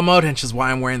in football mode, which is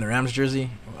why I'm wearing the Rams jersey.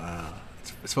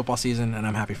 It's football season, and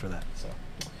I'm happy for that. So,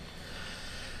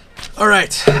 all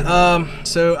right.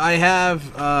 So I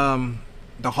have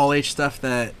the Hall H stuff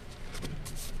that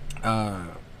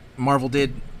Marvel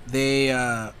did. They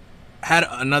had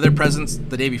another presence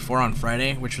the day before on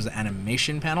Friday, which was an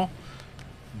animation panel.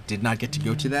 Did not get to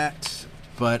go to that,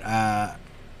 but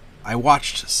I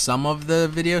watched some of the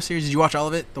video series. Did you watch all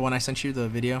of it? The one I sent you, the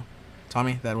video,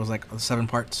 Tommy? That was like 7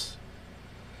 parts.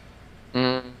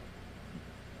 I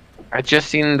just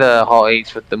seen the Hall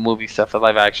H with the movie stuff, the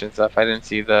live action stuff. I didn't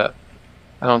see the.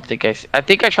 I don't think I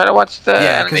think I tried to watch the.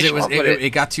 Yeah, because it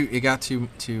got too.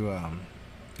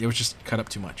 It was just cut up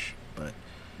too much, but.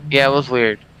 Yeah, it was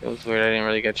weird. I didn't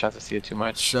really get a chance to see it too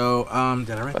much. So,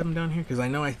 did I write them down here? Because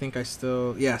I think I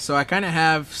still. Yeah, so I kind of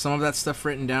have some of that stuff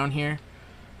written down here.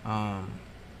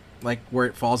 Like where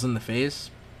it falls in the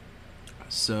phase.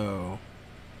 So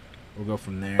we'll go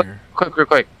from there. Real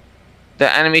quick. The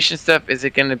animation stuff, is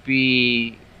it gonna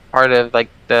be part of like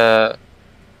the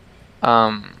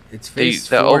it's phase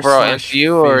the overall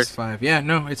MCU or phase 5? Yeah,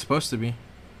 no, it's supposed to be.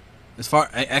 As far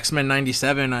X-Men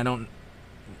 97, I don't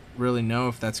really know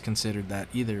if that's considered that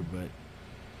either, but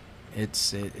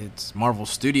it's Marvel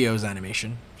Studios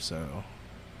animation, so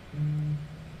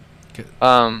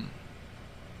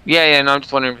Yeah, no, I'm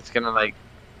just wondering if it's gonna like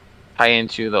tie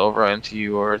into the overall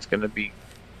MCU, or it's gonna be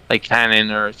like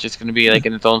canon, or it's just gonna be like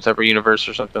in its own separate universe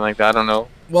or something like that. I don't know.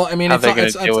 Well, I mean,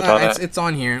 it's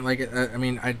on here. Like, I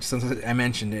mean, since I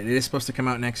mentioned it, it is supposed to come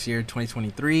out next year,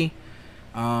 2023.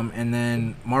 And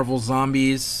then Marvel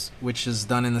Zombies, which is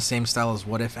done in the same style as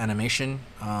What If animation,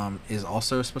 is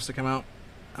also supposed to come out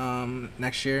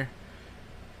next year,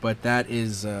 but that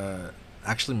is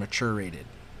actually mature rated,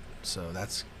 so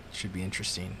that's should be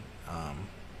interesting.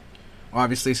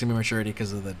 Obviously, it's gonna be mature rated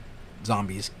because of the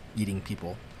zombies eating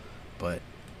people, but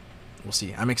we'll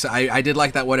see. I'm excited. I did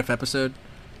like that What If episode.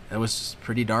 It was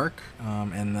pretty dark,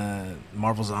 and the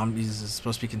Marvel Zombies is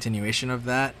supposed to be a continuation of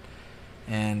that.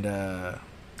 And I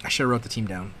should have wrote the team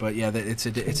down, but yeah, it's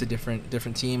a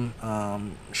different team.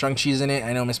 Shang-Chi's in it.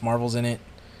 I know Miss Marvel's in it,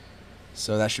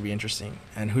 so that should be interesting.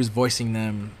 And who's voicing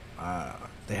them?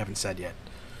 They haven't said yet.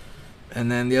 And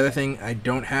then the other thing I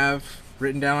don't have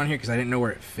written down on here because I didn't know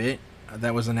where it fit.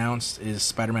 That was announced is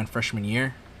Spider-Man freshman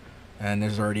year, and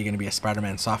there's already going to be a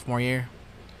Spider-Man sophomore year.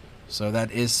 So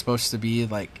that is supposed to be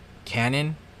like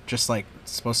canon, just like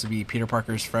it's supposed to be Peter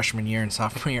Parker's freshman year and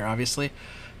sophomore year, obviously,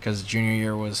 because junior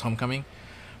year was Homecoming.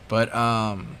 But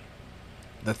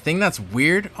the thing that's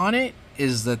weird on it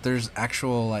is that there's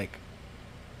actual like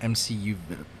MCU,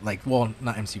 like, well,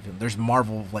 not MCU, there's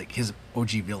Marvel, like his OG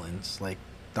villains, like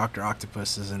Dr.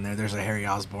 Octopus is in there. There's a Harry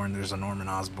Osborn, there's a Norman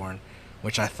Osborn,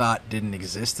 which I thought didn't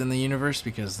exist in the universe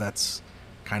because that's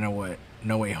kind of what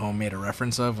No Way Home made a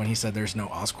reference of when he said there's no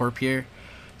Oscorp here.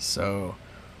 So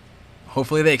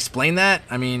hopefully they explain that.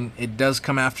 I mean, it does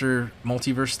come after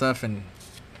multiverse stuff, and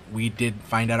we did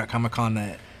find out at Comic-Con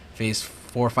that Phase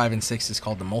 4, 5, and 6 is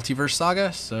called the Multiverse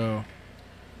Saga, so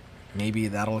maybe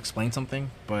that'll explain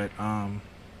something. But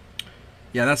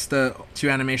yeah, that's the two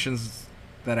animations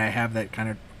that I have that kind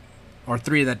of, or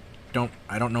three that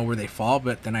I don't know where they fall,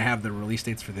 but then I have the release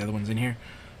dates for the other ones in here.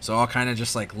 So I'll kind of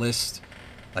just like list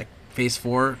like Phase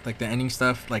 4, like the ending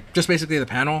stuff, like just basically the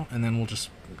panel, and then we'll just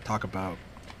talk about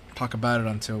it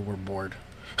until we're bored.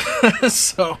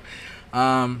 So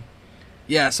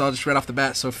yeah, so I'll just read off the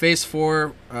bat. So Phase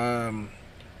 4,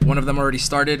 one of them already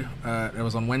started. It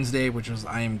was on Wednesday, which was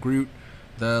I Am Groot.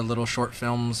 The little short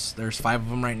films, there's 5 of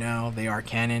them right now. They are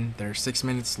canon. They're 6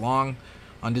 minutes long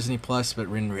on Disney Plus, but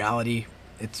in reality,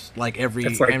 it's like every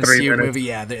MCU movie.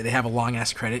 Yeah, they have a long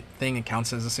ass credit thing. It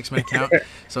counts as a 6 minute count,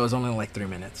 so it's only like 3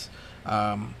 minutes.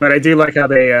 But I do like how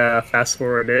they fast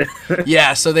forward it.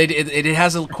 Yeah, so it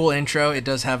has a cool intro. It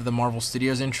does have the Marvel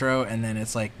Studios intro, and then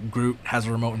it's like Groot has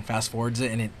a remote and fast forwards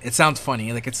it, and it sounds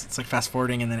funny. Like it's like fast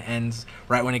forwarding, and then it ends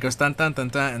right when it goes dun dun dun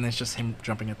dun, and then it's just him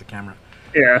jumping at the camera.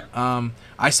 Yeah.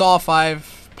 I saw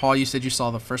 5. Paul, you said you saw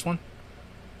the first one?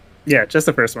 Yeah, just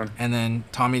the first one. And then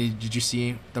Tommy, did you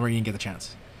see? Then you didn't get the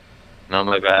chance. No,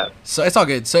 my bad. So it's all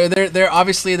good. So they're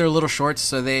obviously they're little shorts.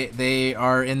 So they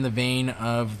are in the vein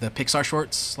of the Pixar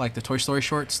shorts, like the Toy Story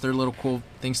shorts. They're little cool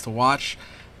things to watch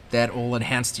that will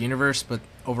enhance the universe. But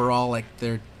overall, like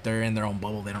they're in their own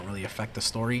bubble. They don't really affect the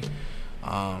story.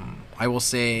 I will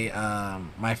say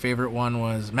my favorite one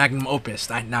was Magnum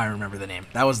Opus. Now I remember the name.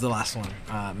 That was the last one.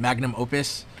 Magnum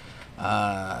Opus.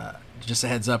 Just a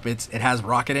heads up, it has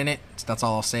Rocket in it. That's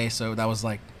all I'll say. So that was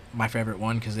like my favorite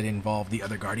one because it involved the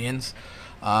other Guardians.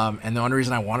 And the only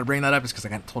reason I want to bring that up is because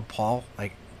I told Paul,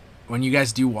 like, when you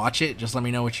guys do watch it, just let me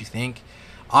know what you think.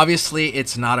 Obviously,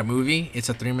 it's not a movie. It's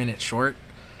a 3-minute short.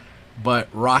 But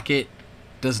Rocket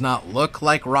does not look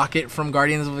like Rocket from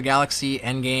Guardians of the Galaxy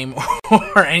Endgame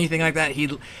or anything like that.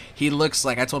 He looks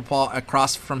like, I told Paul, a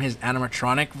cross from his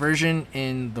animatronic version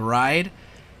in The Ride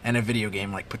and a video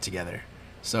game like put together.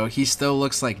 So he still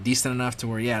looks like decent enough to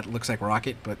where, yeah, it looks like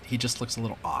Rocket, but he just looks a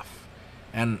little off.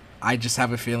 And I just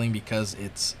have a feeling because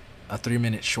it's a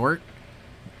 3-minute short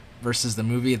versus the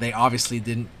movie, they obviously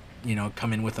didn't,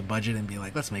 come in with a budget and be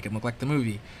like, let's make him look like the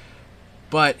movie.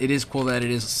 But it is cool that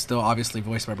it is still obviously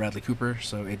voiced by Bradley Cooper,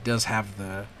 so it does have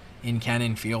the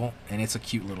in-canon feel, and it's a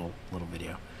cute little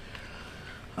video.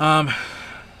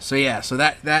 So yeah, so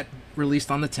that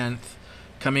released on the 10th.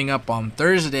 Coming up on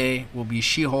Thursday will be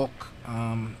She-Hulk.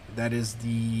 That is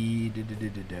the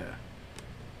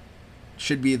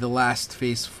should be the last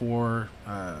Phase 4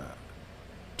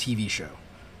 TV show,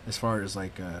 as far as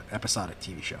like episodic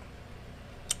TV show.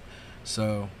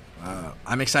 So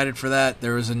I'm excited for that.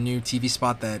 There was a new TV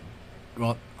spot that,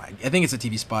 well, I think it's a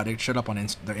TV spot. It showed up on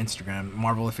their Instagram.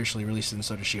 Marvel officially released it, and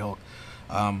so does She-Hulk.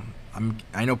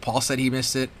 I know Paul said he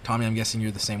missed it. Tommy, I'm guessing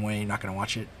you're the same way. You're not gonna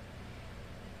watch it.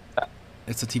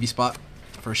 It's a TV spot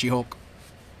for She-Hulk.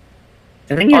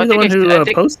 I think you're the one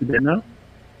who posted it, no? I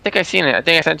think I've seen it. I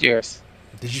think I sent you yours.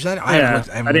 Did you send it? Yeah,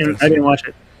 I didn't watch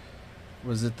it.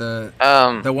 Was it the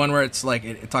one where it's like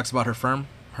it talks about her firm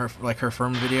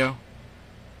video?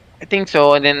 I think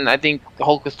so. And then I think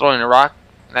Hulk was throwing a rock,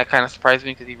 and that kind of surprised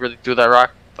me because he really threw that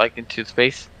rock like into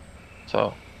space.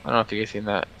 So I don't know if you guys seen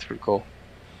that. It's pretty cool.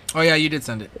 Oh yeah, you did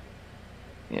send it.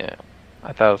 Yeah,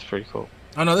 I thought it was pretty cool.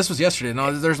 Oh no, this was yesterday.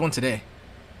 No, there's one today.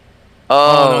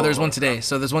 Oh no, there's one today.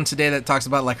 So there's one today that talks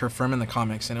about like her firm in the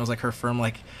comics, and it was like her firm,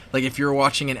 like if you were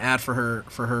watching an ad for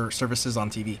her services on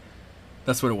TV,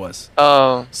 that's what it was.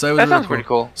 Oh, So it was that really sounds pretty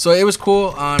cool. So it was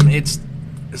cool. It's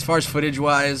as far as footage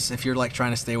wise, if you're like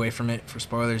trying to stay away from it for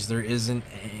spoilers, there isn't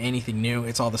anything new.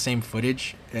 It's all the same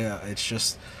footage. It's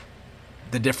just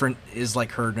the different is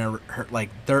like her like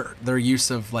their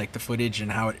use of like the footage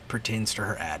and how it pertains to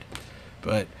her ad.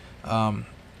 But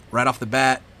right off the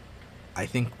bat, I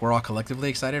think we're all collectively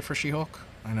excited for She-Hulk.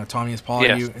 I know Tommy and Paul,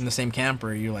 Yes. are you in the same camp,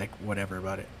 or are you like whatever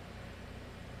about it?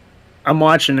 I'm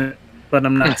watching it, but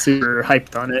I'm not super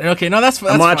hyped on it. Okay, no, that's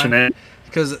I'm watching fine. it.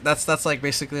 Because that's like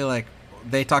basically like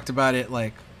they talked about it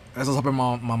like I was helping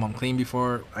my mom clean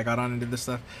before I got on and did this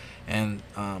stuff, and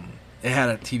it had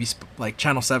a TV like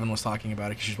Channel 7 was talking about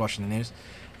it because she's watching the news,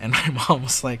 and my mom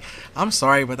was like, "I'm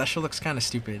sorry, but that show looks kind of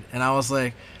stupid," and I was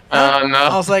like, No.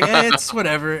 I was like, it's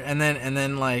whatever, and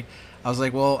then like I was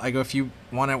like, well, I go, if you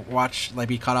want to watch like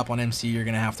be caught up on MC, you're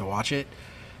gonna have to watch it.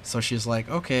 So she's like,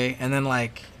 okay, and then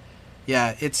like,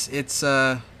 yeah, it's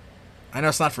I know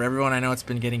it's not for everyone. I know it's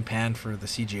been getting panned for the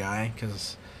CGI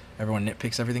because everyone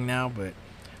nitpicks everything now, but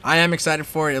I am excited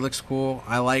for it. It looks cool.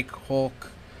 I like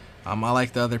Hulk. I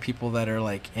like the other people that are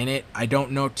like in it. I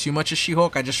don't know too much of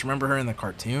She-Hulk. I just remember her in the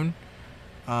cartoon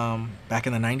back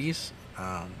in the 90s,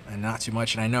 and not too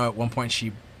much. And I know at one point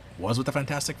she was with the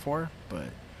Fantastic Four, but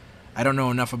I don't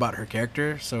know enough about her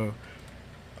character. So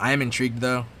I am intrigued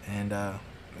though, and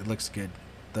it looks good.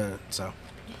 But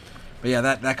yeah,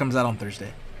 that comes out on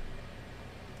Thursday.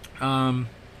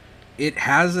 It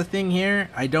has a thing here.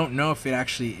 I don't know if it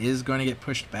actually is going to get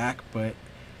pushed back, but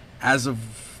as of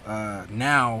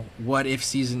now, What If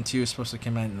Season 2 is supposed to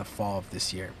come out in the fall of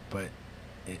this year, but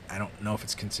I don't know if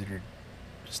it's considered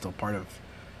still part of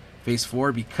Phase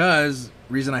 4, because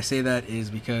reason I say that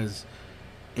is because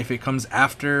if it comes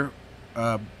after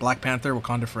Black Panther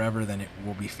Wakanda Forever, then it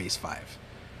will be Phase 5.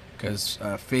 Because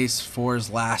Phase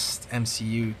 4's last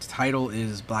MCU title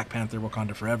is Black Panther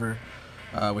Wakanda Forever,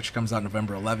 which comes out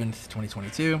November 11th,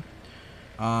 2022.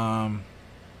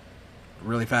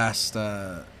 Really fast.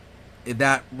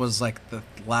 That was like the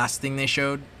last thing they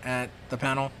showed at the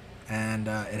panel, and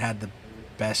it had the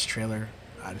best trailer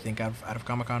I think out of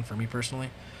Comic-Con for me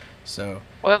personally. So.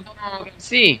 Well, we got to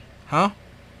see. Huh?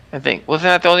 I think wasn't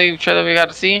that the only trailer we got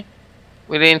to see?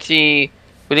 We didn't see.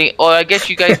 We didn't. Oh, I guess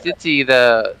you guys did see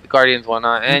the Guardians one,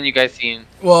 and you guys seen.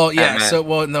 Well, yeah.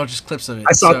 Ant-Man. No, just clips of it.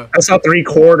 I saw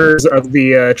 3/4 of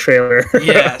the trailer.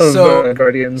 Yeah. of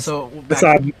Guardians. So I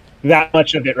saw that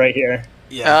much of it right here.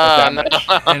 Yeah. No.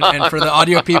 and for the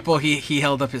audio people, he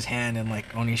held up his hand and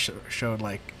like only showed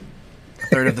like a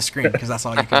third of the screen because that's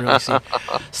all you could really see.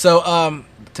 So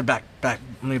to back, let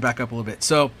me back up a little bit.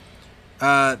 So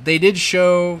they did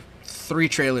show 3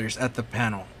 trailers at the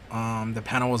panel. The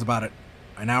panel was about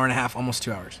an hour and a half, almost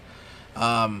 2 hours.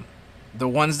 The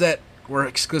ones that were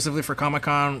exclusively for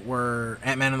Comic-Con were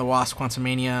Ant-Man and the Wasp: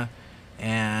 Quantumania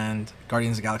and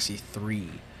Guardians of the Galaxy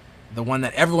 3. The one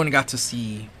that everyone got to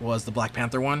see was the Black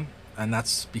Panther one, and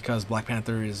that's because Black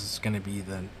Panther is going to be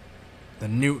the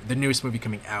newest movie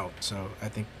coming out. So I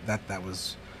think that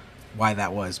was why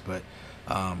that was. But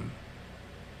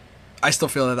I still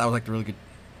feel that was like the really good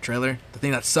trailer. The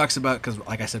thing that sucks about, because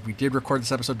like I said, we did record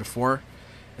this episode before,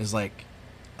 is like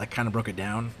kind of broke it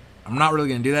down. I'm not really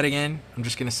gonna do that again. I'm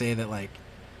just gonna say that like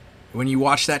when you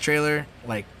watch that trailer,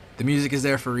 like the music is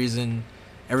there for a reason.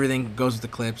 Everything goes with the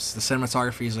clips. The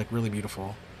cinematography is like really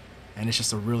beautiful, and it's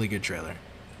just a really good trailer.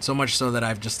 So much so that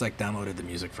I've just like downloaded the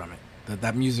music from it.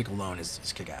 That music alone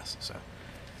is kick-ass. So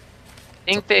I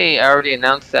think they already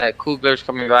announced that Coogler's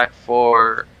coming back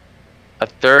for a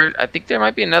third. I think there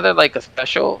might be another like a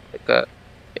special, I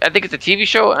think it's a TV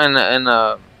show and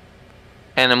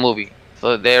a movie.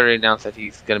 So they already announced that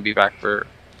he's gonna be back for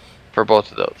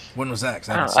both of those. when was that? 'Cause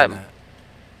I haven't seen that.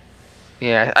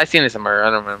 Yeah, I seen it somewhere. I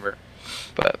don't remember,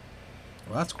 but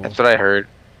Well, that's cool. that's what I heard,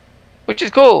 which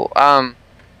is cool.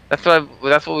 That's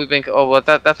what we've been. Oh, well,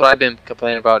 that's what I've been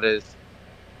complaining about is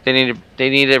they need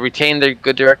to retain their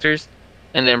good directors,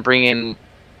 and then bring in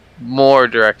more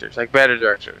directors, like better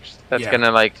directors. That's Yeah.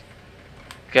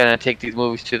 gonna take these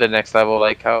movies to the next level,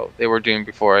 like how they were doing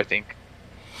before. I think,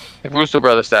 like Russo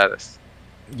Brothers status.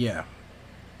 Yeah.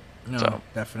 No, So.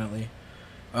 definitely.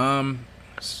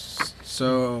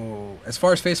 So as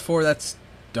far as Phase 4, that's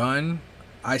done.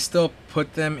 I still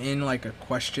put them in like a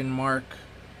question mark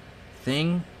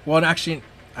thing. Well, actually,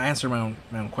 I answered my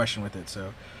own question with it.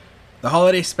 So the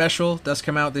holiday special does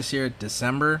come out this year,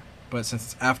 December, but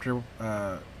since it's after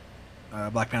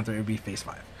Black Panther, it would be Phase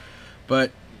 5.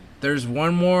 But there's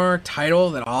one more title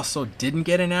that also didn't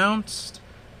get announced,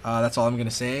 That's all I'm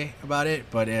gonna say about it.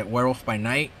 But Werewolf by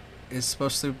Night is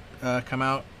supposed to come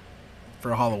out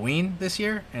for Halloween this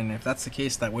year, and if that's the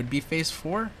case, that would be Phase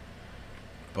 4.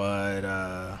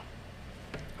 But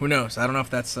who knows? I don't know if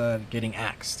that's getting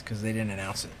axed because they didn't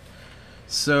announce it.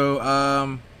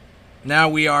 So now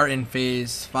we are in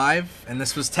Phase 5, and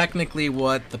this was technically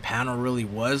what the panel really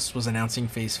was announcing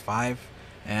Phase 5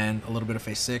 and a little bit of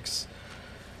Phase 6.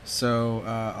 So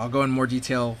I'll go in more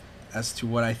detail as to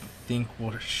what I think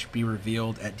will be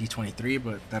revealed at D23,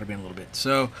 but that'll be in a little bit.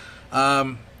 So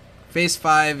Phase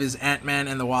 5 is Ant-Man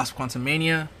and the Wasp: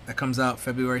 Quantumania. That comes out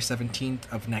February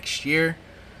 17th of next year.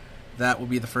 That will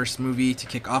be the first movie to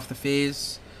kick off the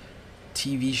phase.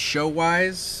 TV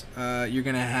show-wise, you're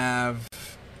going to have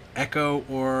Echo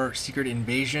or Secret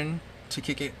Invasion to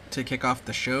kick off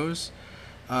the shows.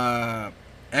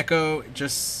 Echo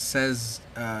just says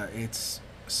it's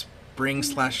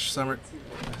spring/summer.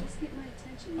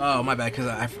 Oh, my bad, because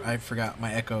I forgot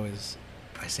my Echo is...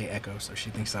 I say Echo, so she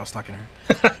thinks I was talking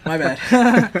to her. My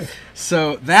bad.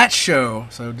 So that show,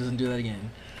 so it doesn't do that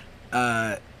again,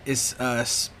 is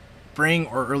spring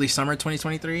or early summer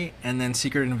 2023, and then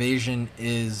Secret Invasion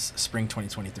is spring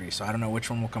 2023. So I don't know which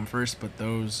one will come first, but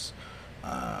those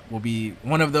will be...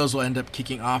 One of those will end up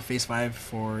kicking off Phase 5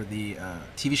 for the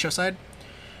TV show side.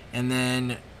 And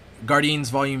then Guardians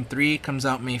Volume 3 comes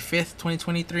out May 5th,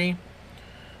 2023.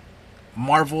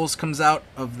 Marvels comes out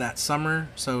of that summer,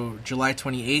 so July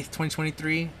 28th,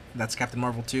 2023. That's Captain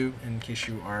Marvel 2, in case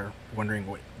you are wondering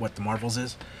what the Marvels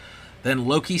is. Then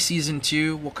Loki Season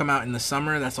 2 will come out in the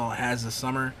summer. That's all it has this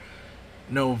summer.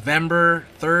 November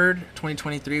 3rd,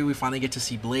 2023, we finally get to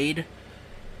see Blade.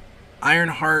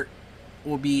 Ironheart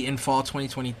will be in fall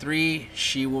 2023.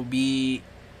 She will be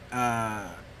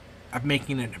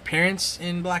making an appearance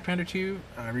in Black Panther 2,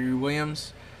 Riri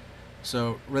Williams.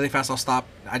 So really fast, I'll stop.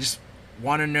 I just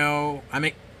want to know,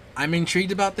 I'm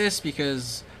intrigued about this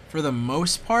because for the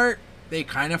most part they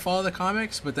kind of follow the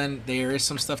comics, but then there is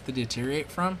some stuff to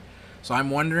deteriorate from. So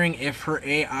I'm wondering if her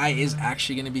AI is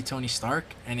actually going to be Tony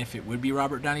Stark, and if it would be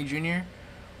Robert Downey Jr.,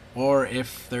 or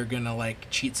if they're going to like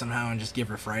cheat somehow and just give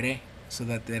her Friday so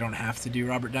that they don't have to do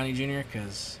Robert Downey Jr.,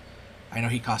 because I know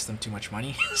he cost them too much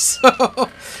money. So,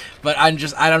 but I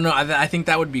don't know. I think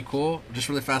that would be cool. Just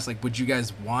really fast, like, would you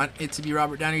guys want it to be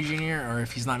Robert Downey Jr., or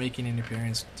if he's not making an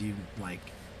appearance, do you like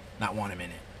not want him in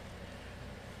it?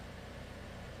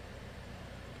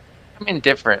 I'm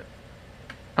indifferent.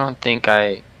 I don't think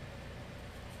I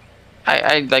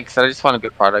like I said, I just want a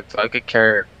good product, so I could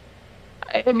care.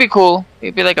 It'd be cool.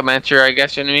 It'd be like a mentor, I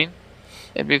guess. You know what I mean?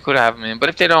 It'd be cool to have him in. But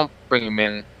if they don't bring him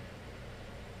in,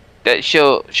 that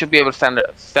she'll be able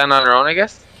to stand on her own, I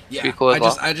guess. Yeah, be cool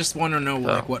as I just want to know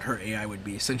like what her AI would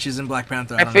be, since she's in Black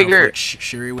Panther. I figure know if, like,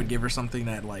 Shuri would give her something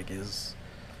that like is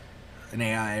an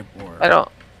AI, or I don't,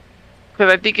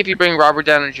 because I think if you bring Robert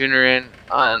Downey Jr. in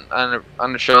on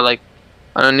a show, like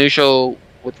on a new show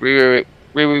with Riri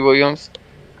Williams,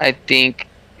 I think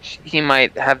he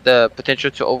might have the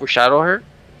potential to overshadow her.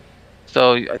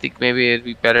 So I think maybe it'd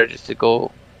be better just to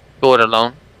go it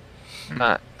alone,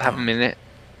 not have him in it.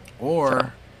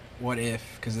 Or what if,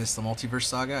 because it's the multiverse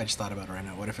saga, I just thought about it right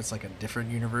now, what if it's like a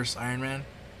different universe Iron Man?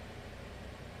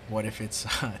 What if it's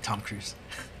Tom Cruise?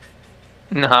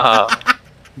 No.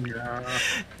 Yeah.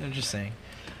 I'm just saying.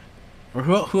 Or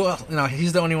who else? No,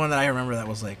 he's the only one that I remember that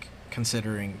was like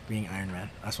considering being Iron Man.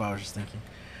 That's why I was just thinking.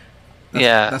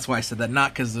 That's why I said that,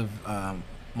 not because of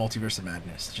Multiverse of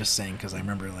Madness. Just saying, because I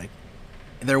remember like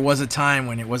there was a time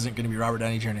when it wasn't going to be Robert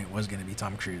Downey Jr. and it was going to be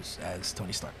Tom Cruise as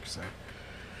Tony Stark. So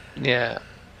yeah.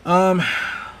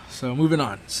 So moving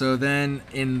on. So then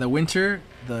in the winter,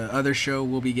 the other show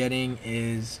we'll be getting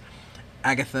is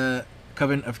Agatha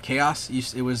Coven of Chaos.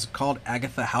 It was called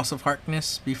Agatha House of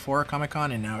Harkness before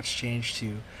Comic-Con, and now it's changed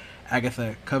to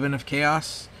Agatha Coven of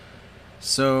Chaos.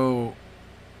 So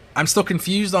I'm still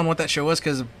confused on what that show was,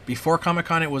 because before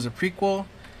Comic-Con it was a prequel.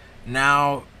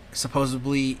 Now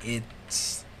supposedly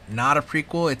it's not a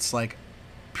prequel. It's like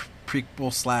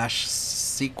prequel /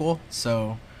 sequel.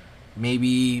 So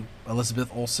maybe Elizabeth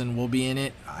Olsen will be in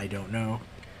it. I don't know,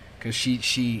 because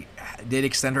she did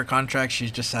extend her contract. She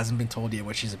just hasn't been told yet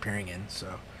what she's appearing in.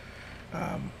 So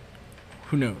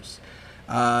who knows?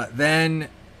 Then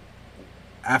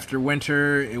after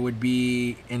winter, it would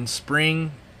be in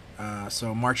spring.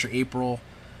 So March or April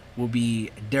will be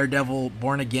Daredevil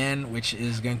Born Again, which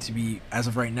is going to be, as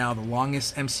of right now, the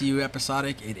longest MCU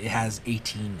episodic. It has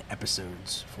 18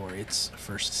 episodes for its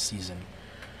first season.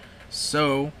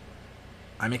 So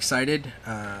I'm excited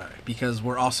because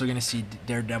we're also going to see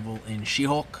Daredevil in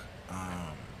She-Hulk.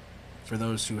 For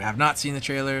those who have not seen the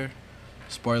trailer,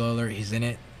 spoiler alert, he's in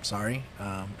it. Sorry,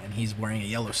 and he's wearing a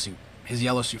yellow suit, his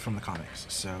yellow suit from the comics.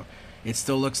 So it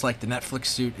still looks like the Netflix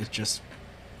suit. It's just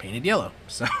painted yellow.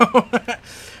 So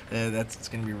it's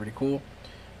gonna be really cool.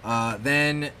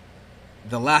 Then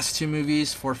the last two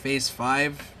movies for Phase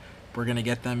 5, we're gonna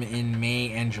get them in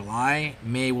May and July.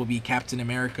 May will be Captain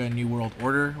America: New World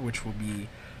Order, which will be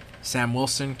Sam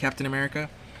Wilson, Captain America,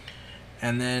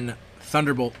 and then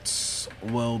Thunderbolts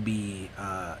will be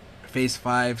Phase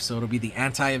 5, so it'll be the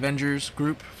anti-Avengers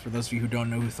group. For those of you who don't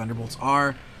know who Thunderbolts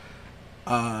are,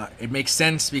 it makes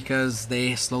sense because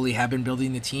they slowly have been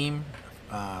building the team.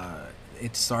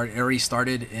 It already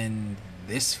started in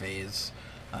this phase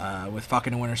with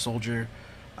Falcon and Winter Soldier.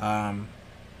 I'm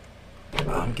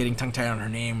getting tongue-tied on her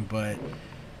name, but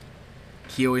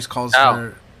he always calls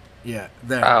her... Yeah,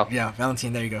 there. Oh. Yeah,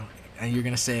 Valentine, there you go. And you're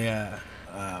going to say...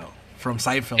 from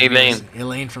Seinfeld,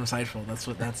 Elaine from Seinfeld. That's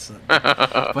what that's.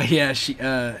 But yeah,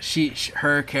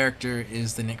 her character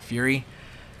is the Nick Fury,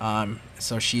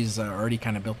 so she's already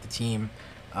kind of built the team.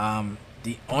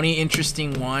 The only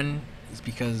interesting one is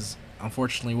because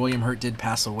unfortunately William Hurt did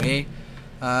pass away,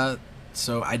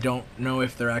 so I don't know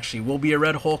if there actually will be a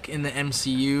Red Hulk in the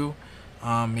MCU.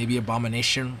 Maybe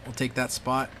Abomination will take that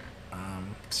spot.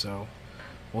 So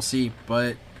we'll see,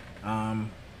 but.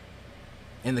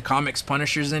 In the comics,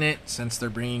 Punisher's in it. Since they're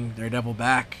bringing Daredevil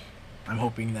back, I'm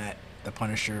hoping that the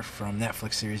Punisher from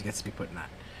Netflix series gets to be put in that.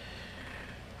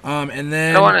 And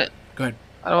then... I don't want to... Go ahead.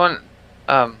 I don't want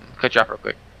cut you off real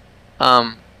quick.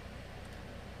 I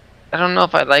don't know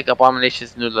if I like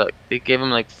Abomination's new look. They gave him,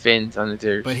 like, fins on his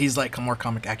ears. But he's, like, more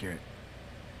comic accurate.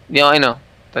 Yeah, I know.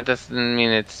 That doesn't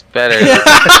mean it's better.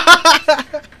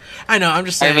 I know, I'm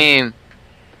just saying. I mean...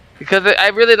 Because I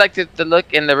really liked the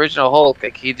look in the original Hulk.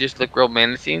 Like, he just looked real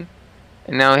menacing.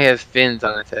 And now he has fins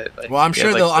on his head. Like, well, I'm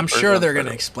sure they're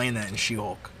gonna explain that in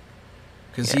She-Hulk.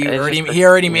 Because he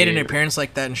already made an appearance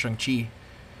like that in Shang-Chi.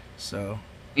 So...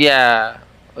 Yeah.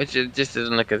 Which it just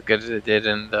doesn't look as good as it did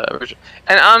in the original.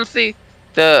 And honestly,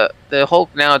 the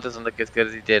Hulk now doesn't look as good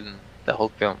as he did in the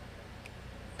Hulk film.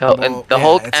 The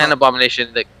Hulk and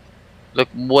Abomination look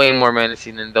way more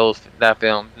menacing in that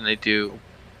film than they do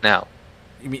now.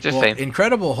 You mean,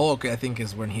 Incredible Hulk, I think,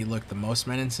 is when he looked the most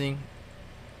menacing.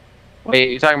 Wait,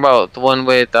 you're talking about the one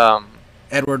with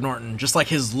Edward Norton? Just like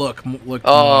his looked.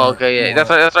 Oh, okay, yeah,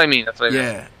 that's what I mean. That's what I mean.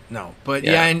 Yeah, no, but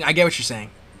yeah, and I get what you're saying,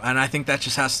 and I think that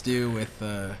just has to do with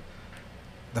the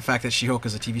fact that She-Hulk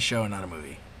is a TV show and not a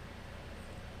movie.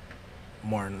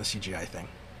 More in the CGI thing.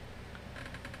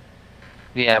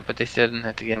 Yeah, but they still didn't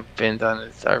have to get fins on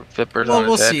his or flippers on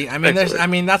his head. Well, we'll see. I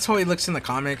mean, that's how he looks in the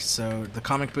comics. So the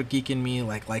comic book geek in me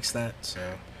likes that. So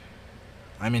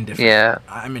I'm indifferent. Yeah,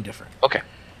 I'm indifferent. Okay,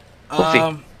 we'll see.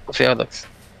 We'll see how it looks.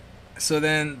 So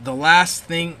then the last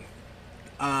thing,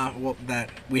 that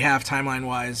we have timeline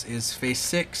wise is Phase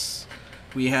 6.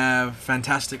 We have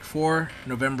Fantastic Four,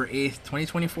 November 8th,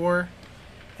 2024,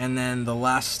 and then the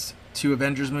last two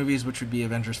Avengers movies, which would be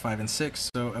Avengers 5 and 6.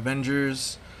 So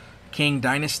Avengers Kang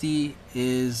Dynasty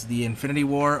is the Infinity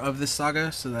War of this saga,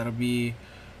 so that'll be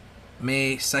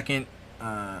May 2nd,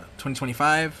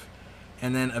 2025.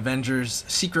 And then Avengers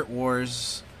Secret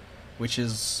Wars, which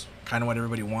is kind of what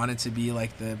everybody wanted to be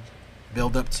like the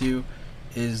build-up to,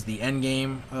 is the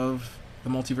endgame of the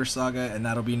Multiverse Saga, and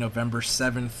that'll be November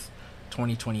 7th,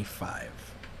 2025.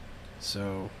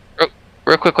 So...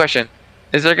 Real quick question.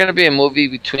 Is there going to be a movie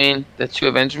between the two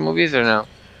Avengers movies, or no?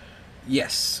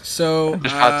 Yes. So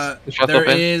there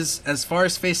is, as far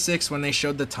as Phase 6, when they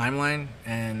showed the timeline,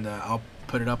 and I'll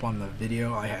put it up on the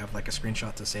video. I have like a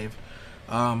screenshot to save.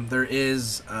 There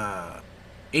is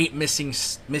 8 missing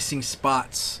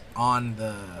spots on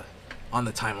the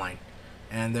timeline,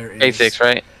 and there is Phase 6,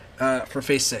 right? For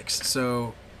Phase 6.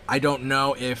 So I don't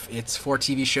know if it's 4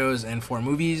 TV shows and 4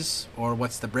 movies, or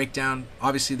what's the breakdown.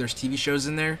 Obviously, there's TV shows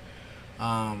in there.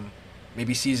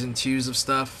 Maybe season 2s of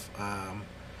stuff.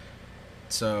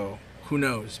 So who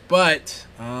knows? But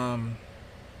I'm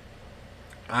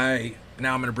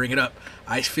gonna bring it up.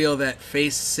 I feel that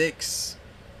Phase 6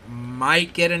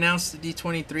 might get announced at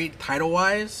D23 title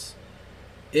wise.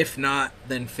 If not,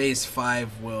 then Phase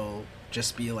 5 will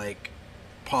just be like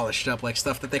polished up, like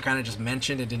stuff that they kind of just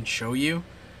mentioned and didn't show you.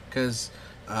 Because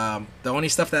the only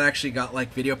stuff that actually got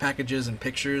like video packages and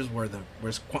pictures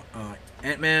was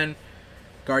Ant-Man,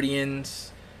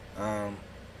 Guardians,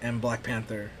 and Black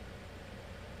Panther.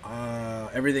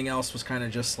 Everything else was kind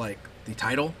of just like the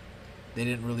title. They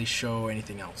didn't really show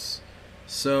anything else.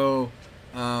 So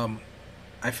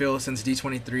I feel since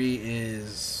D23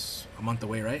 is a month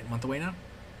away, right? A month away now?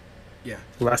 Yeah.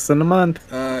 Less than a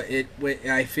month.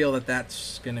 I feel that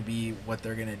that's going to be what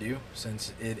they're going to do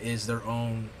since it is their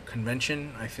own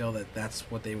convention. I feel that that's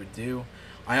what they would do.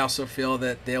 I also feel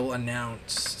that they'll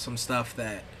announce some stuff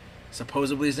that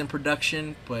supposedly is in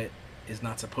production but is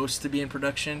not supposed to be in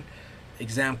production.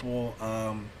 Example,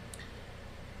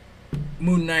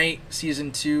 Moon Knight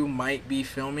Season 2 might be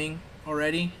filming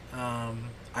already.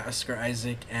 Oscar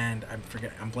Isaac and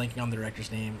I'm blanking on the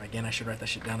director's name. Again, I should write that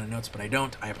shit down in notes, but I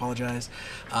don't. I apologize.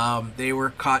 They were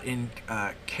caught in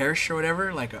Kersh or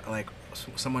whatever. Like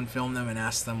someone filmed them and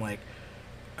asked them like,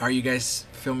 "Are you guys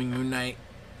filming Moon Knight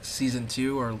Season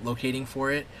 2 or locating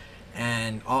for it?"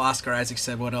 And all Oscar Isaac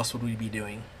said, "What else would we be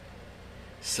doing?"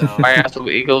 So Why else would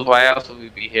we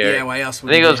be here? yeah, why else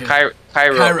would I think we it was be here?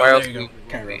 Cairo. Cairo, Why else there you would go.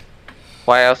 we Cairo.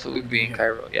 Why else would we be in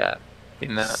Cairo? Yeah.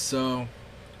 In that. So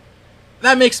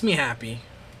that makes me happy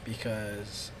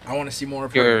because I want to see more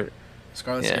of her,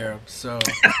 Scarlet Scarab. So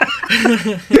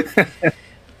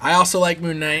I also like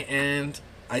Moon Knight, and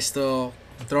I'm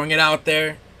throwing it out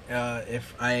there.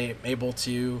 If I'm able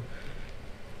to,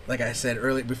 like I said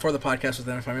earlier before the podcast with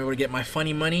them, if I'm able to get my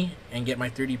funny money and get my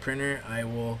 3D printer, I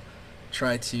will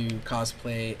try to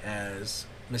cosplay as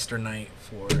Mr. Knight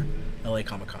for LA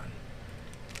Comic Con.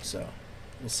 So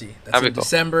we'll see. That's in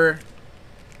December.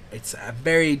 It's a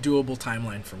very doable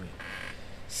timeline for me.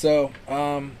 So,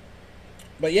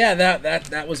 but yeah,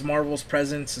 that was Marvel's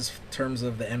presence in terms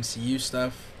of the MCU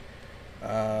stuff.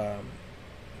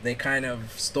 They kind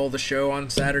of stole the show on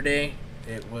Saturday.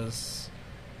 It was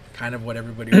kind of what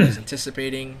everybody was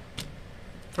anticipating.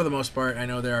 For the most part, I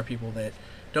know there are people that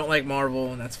don't like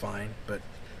Marvel, and that's fine. But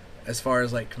as far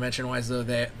as like convention-wise, though,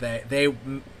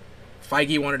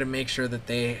 Feige wanted to make sure that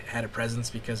they had a presence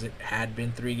because it had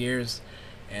been 3 years.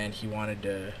 And he wanted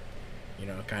to,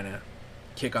 kind of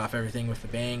kick off everything with a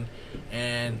bang.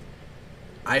 And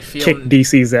I feel... Kick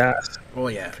DC's ass. Well,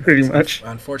 yeah. Pretty much.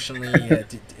 Unfortunately,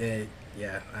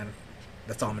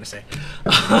 that's all I'm going to say.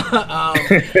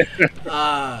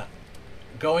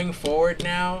 Going forward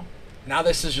now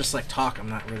this is just like talk. I'm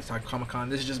not really talking Comic-Con.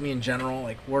 This is just me in general.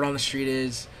 Like, word on the street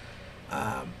is...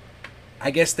 I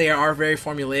guess they are very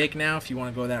formulaic now, if you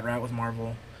want to go that route with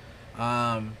Marvel.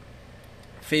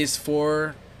 Phase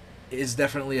 4 is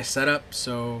definitely a setup,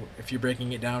 so if you're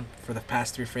breaking it down for the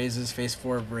past 3 phases, Phase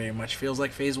 4 very much feels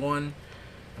like Phase 1.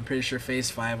 I'm pretty sure Phase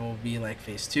 5 will be like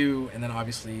Phase 2, and then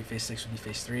obviously Phase 6 will be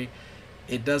Phase 3.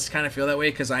 It does kind of feel that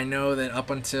way, because I know that up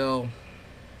until,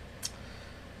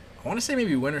 I want to say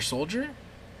maybe Winter Soldier,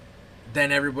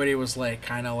 then everybody was like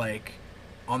kind of like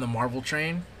on the Marvel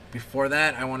train. Before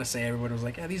that, I want to say everybody was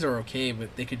like, yeah, these are okay,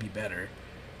 but they could be better.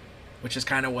 Which is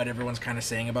kind of what everyone's kind of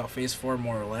saying about Phase 4,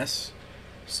 more or less.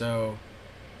 So,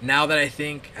 now that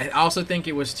I also think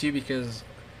it was too because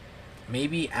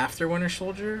maybe after Winter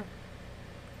Soldier,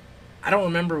 I don't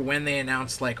remember when they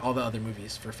announced like all the other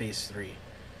movies for Phase 3.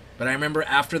 But I remember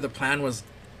after the plan was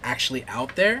actually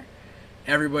out there,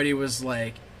 everybody was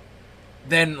like,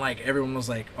 then like everyone was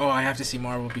like, oh, I have to see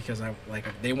Marvel because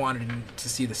they wanted to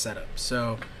see the setup.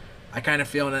 So, I kind of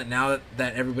feel that now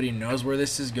that everybody knows where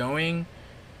this is going,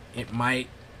 it might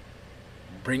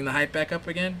bring the hype back up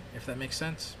again, if that makes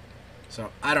sense. So,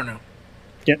 I don't know.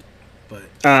 Yep.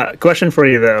 But question for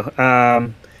you,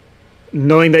 though.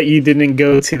 Knowing that you didn't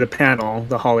go to the panel,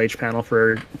 the Hall H panel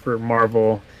for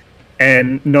Marvel,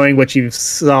 and knowing what you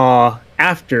saw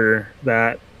after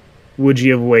that, would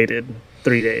you have waited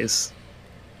 3 days?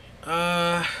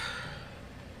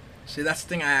 See, that's the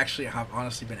thing I actually have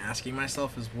honestly been asking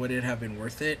myself is, would it have been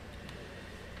worth it?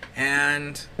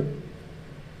 And...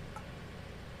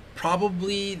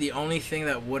 probably the only thing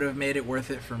that would have made it worth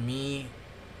it for me,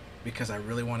 because I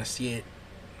really want to see it,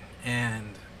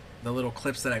 and the little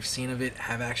clips that I've seen of it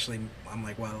have actually, I'm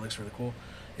like, wow, that looks really cool,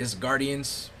 is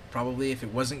Guardians. Probably if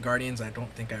it wasn't Guardians, I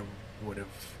don't think I would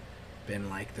have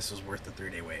been like, this was worth the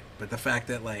 3-day wait. But the fact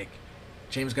that like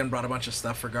James Gunn brought a bunch of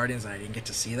stuff for Guardians and I didn't get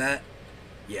to see that,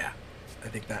 yeah, I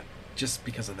think that just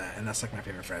because of that, and that's like my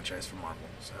favorite franchise from Marvel.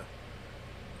 So,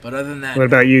 but other than that, what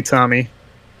about you, Tommy?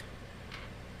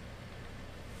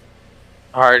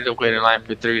 Hard to wait in line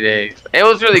for 3 days. It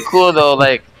was really cool though.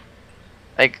 Like,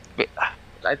 I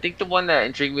think the one that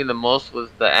intrigued me the most was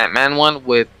the Ant-Man one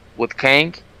with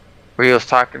Kang, where he was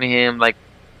talking to him like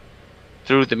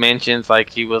through dimensions. Like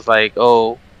he was like,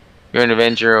 "Oh, you're an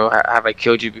Avenger. Or have I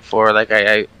killed you before?" Like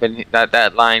I been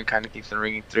that line kind of keeps on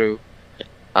ringing through.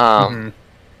 And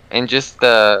just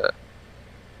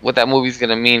what that movie's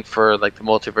gonna mean for like the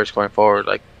multiverse going forward.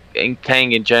 Like. And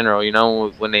Kang in general,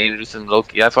 when they introduced him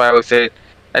Loki. That's why I always said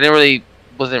I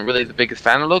wasn't really the biggest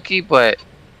fan of Loki, but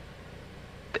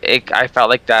I felt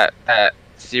like that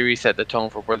series set the tone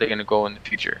for where they're gonna go in the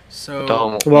future. So The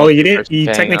whole Well, you multiverse didn't. You thing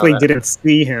and technically all that. didn't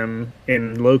see him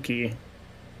in Loki.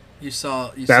 you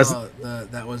saw That's-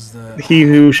 that was the He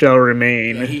who shall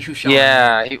remain. yeah, he who shall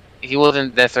Yeah, he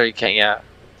wasn't necessarily King. Yeah,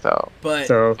 so but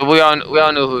So but we all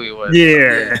knew who he was.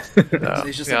 yeah. So,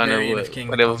 He's just we a all knew variant of King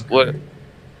what the it was Conqueror.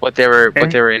 what they were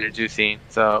And- introducing.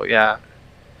 So yeah.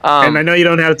 And I know you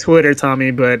don't have Twitter,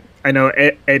 Tommy, but I know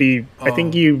Eddie. I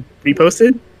think Oh. you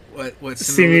reposted. what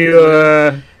Seen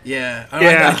Simu- you. Yeah,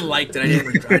 Yeah. I liked it. I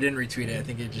didn't retweet it. I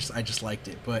think I just liked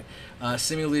it. But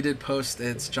Simuli did post.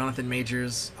 It's Jonathan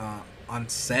Majors on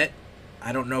set.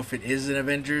 I don't know if it is an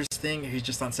Avengers thing. He's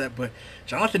just on set, but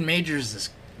Jonathan Majors is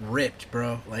ripped,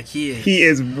 bro. Like he is. He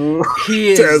is. He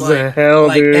is as like, hell,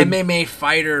 like dude. MMA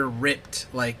fighter ripped.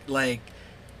 Like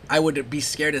I would be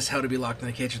scared as hell to be locked in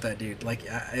a cage with that dude. Like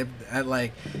I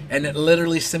like, and it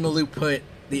literally Simu put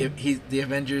the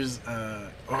Avengers.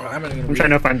 I'm trying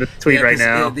to find the tweet right 'cause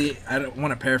now. I don't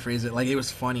want to paraphrase it. Like it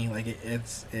was funny. Like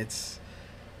it's.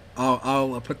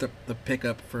 I'll put the pick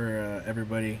up for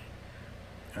everybody.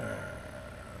 Let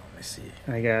me see.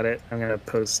 I got it. I'm gonna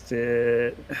post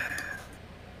it.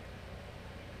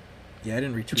 Yeah, I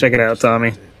didn't retweet. Check it out, just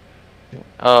Tommy. posted it.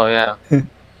 Oh yeah,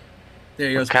 There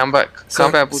he goes. combat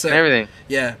boots and everything.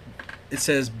 Yeah, it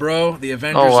says, "Bro, the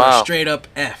Avengers Oh, wow. are straight up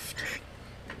effed."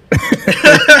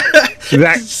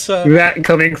 That So, that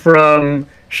coming from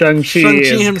Shang-Chi Shang-Chi is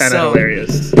kind of himself.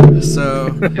 hilarious. so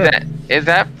Is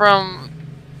that from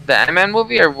the Ant-Man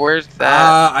movie or where's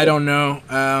that? I don't know.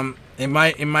 It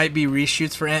might be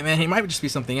reshoots for Ant-Man. He might just be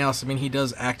something else. I mean, he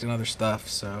does act in other stuff,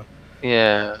 so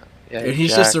Yeah.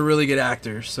 he's just a really good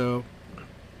actor. So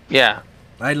yeah.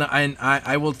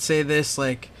 I will say this,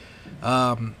 like,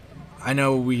 I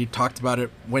know we talked about it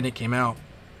when it came out,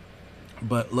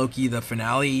 but Loki, the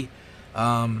finale,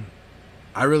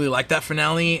 I really liked that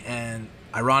finale, and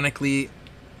ironically,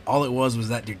 all it was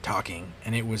that dude talking,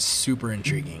 and it was super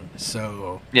intriguing.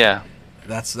 So Yeah.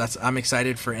 that's I'm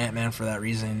excited for Ant-Man for that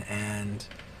reason, and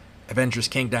Avengers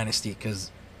Kang Dynasty, because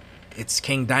it's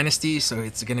Kang Dynasty, so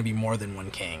it's going to be more than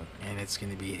one Kang, and it's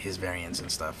going to be his variants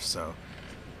and stuff, so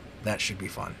that should be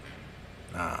fun.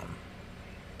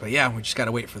 But yeah, we just got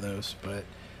to wait for those, but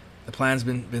the plan's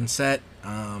been set.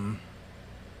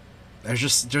 There's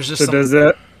just So some... does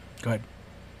that? Go ahead.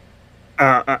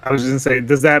 I was just gonna say,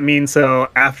 does that mean so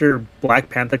after Black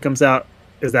Panther comes out,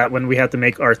 is that when we have to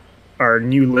make our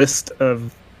new list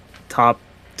of top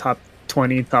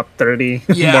 20, top 30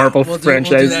 Marvel we'll do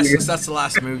franchises? that since that's the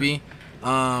last movie.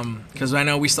 Because I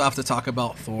know we still have to talk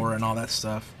about Thor and all that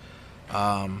stuff.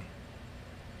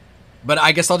 But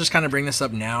I guess I'll just kind of bring this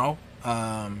up now,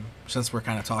 since we're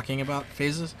kind of talking about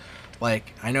phases.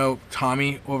 Like, I know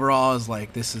Tommy overall is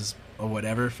like, this is a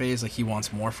whatever phase. Like, he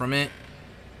wants more from it.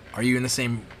 Are you in the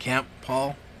same camp,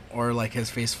 Paul? Or, like, has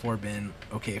Phase 4 been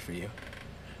okay for you?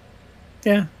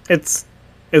 Yeah, it's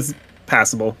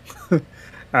passable.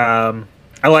 I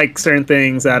like certain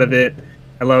things out of it.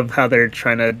 I love how they're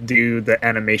trying to do the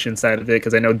animation side of it,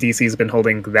 because I know DC's been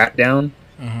holding that down.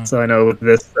 Mm-hmm. So I know with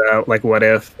this, like What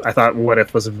If, I thought What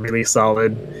If was really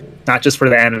solid, not just for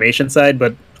the animation side,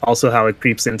 but also how it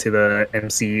creeps into the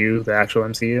MCU, the actual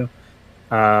MCU.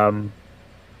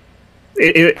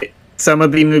 Some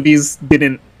of the movies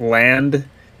didn't land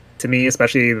to me,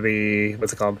 especially the,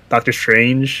 what's it called, Doctor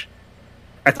Strange.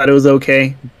 I thought it was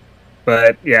okay,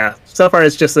 but yeah, so far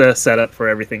it's just a setup for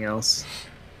everything else.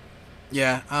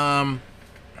 Yeah,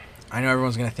 I know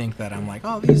everyone's gonna think that I'm like,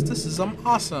 oh, this is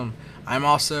awesome. I'm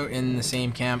also in the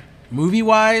same camp.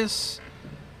 Movie-wise,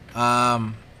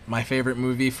 my favorite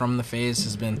movie from the phase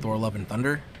has been Thor: Love and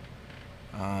Thunder.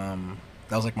 That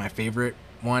was like my favorite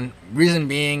one. Reason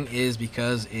being is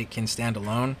because it can stand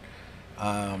alone.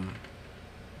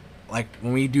 Like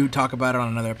when we do talk about it on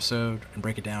another episode and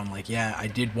break it down, like, yeah, I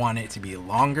did want it to be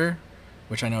longer,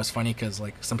 which I know is funny because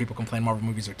like some people complain Marvel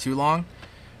movies are too long.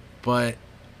 But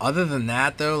other than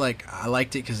that, though, like, I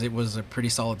liked it because it was a pretty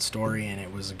solid story, and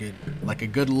it was a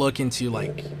good look into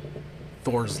like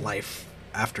Thor's life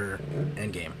after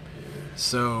Endgame.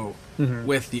 So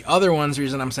with the other ones, the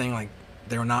reason I'm saying like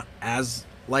they're not as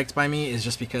liked by me is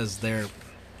just because they're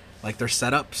like their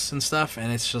setups and stuff,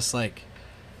 and it's just like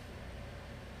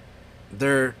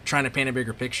they're trying to paint a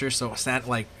bigger picture. So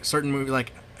like certain movie,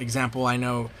 like example, I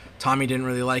know Tommy didn't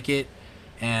really like it,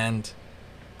 and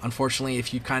unfortunately,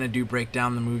 if you kind of do break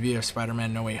down the movie of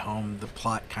Spider-Man No Way Home, the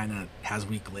plot kind of has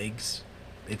weak legs.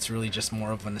 It's really just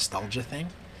more of a nostalgia thing.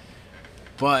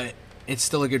 But it's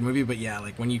still a good movie. But yeah,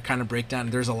 like when you kind of break down,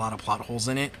 there's a lot of plot holes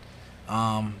in it.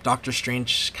 Doctor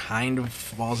Strange kind of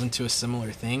falls into a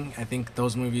similar thing. I think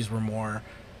those movies were more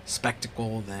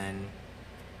spectacle than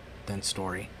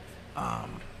story.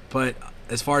 But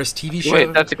as far as TV shows,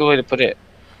 Wait, that's a good way to put it.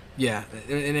 yeah,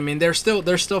 and I mean they're still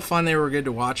fun. They were good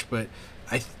to watch, but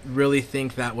I really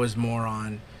think that was more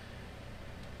on.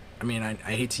 I mean, I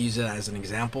hate to use it as an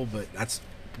example, but that's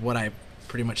what I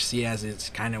pretty much see as it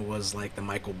kind of was like the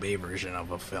Michael Bay version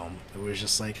of a film. It was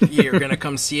just like, you're gonna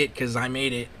come see it because I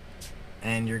made it,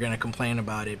 and you're gonna complain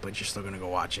about it, but you're still gonna go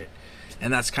watch it.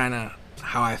 And that's kind of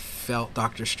how I felt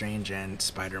Doctor Strange and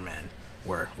Spider-Man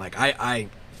were. Like I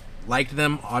liked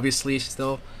them, obviously.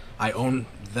 Still, I own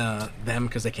them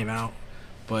because they came out,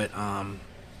 but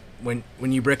when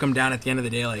you break them down at the end of the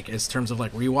day, like in terms of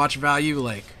like rewatch value,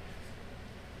 like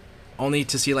only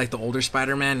to see like the older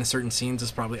Spider-Man in certain scenes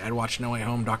is probably I'd watch No Way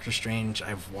Home. Doctor Strange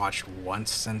I've watched once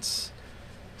since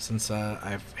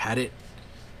I've had it,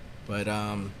 but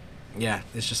yeah,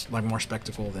 it's just like more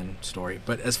spectacle than story.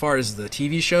 But as far as the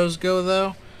TV shows go,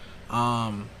 though,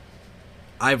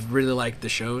 I've really liked the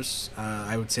shows.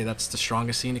 I would say that's the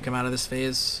strongest scene to come out of this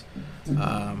phase.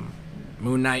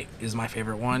 Moon Knight is my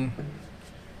favorite one,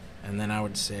 and then I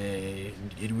would say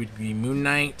it would be Moon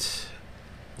Knight,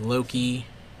 Loki,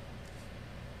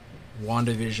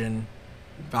 WandaVision,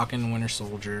 Falcon and Winter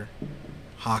Soldier,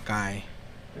 Hawkeye,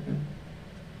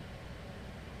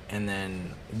 and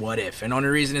then What If. And the only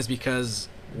reason is because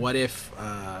What If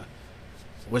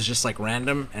was just like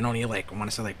random, and only like I want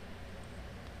to say like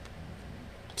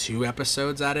 2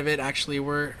 episodes out of it actually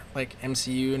were like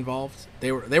MCU involved.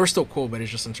 They were still cool, but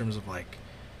it's just in terms of like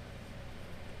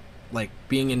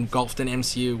being engulfed in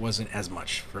MCU wasn't as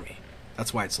much for me.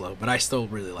 That's why it's low, but I still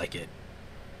really like it.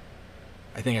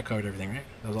 I think I covered everything, right?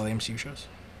 That was all the MCU shows.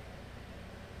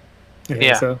 I think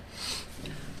Yeah.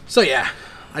 So Yeah,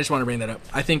 I just want to bring that up.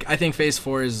 I think Phase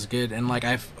 4 is good, and like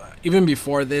I've even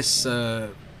before this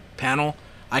panel,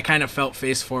 I kind of felt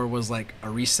Phase 4 was like a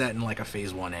reset and like a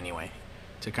Phase 1 anyway,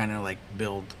 to kind of like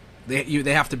build.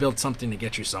 They have to build something to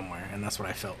get you somewhere, and that's what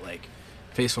I felt like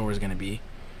Phase 4 was gonna be.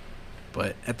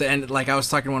 But at the end, like I was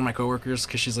talking to one of my coworkers,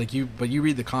 because she's like, you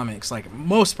read the comics, like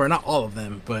most part, not all of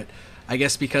them, but I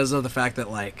guess because of the fact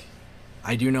that like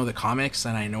I do know the comics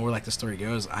and I know where like the story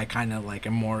goes, I kind of like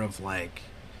am more of like,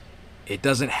 it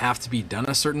doesn't have to be done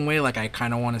a certain way. Like I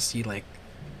kind of want to see like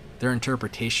their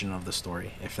interpretation of the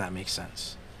story, if that makes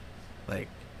sense. Like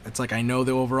it's like I know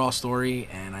the overall story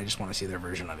and I just want to see their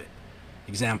version of it.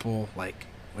 Example, like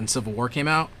when Civil War came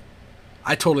out,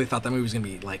 I totally thought that movie was gonna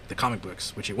be like the comic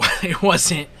books, which it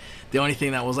wasn't. The only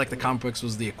thing that was like the comic books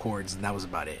was the Accords, and that was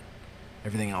about it.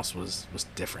 Everything else was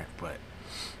different, but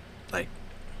like,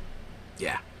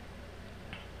 yeah,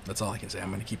 that's all I can say.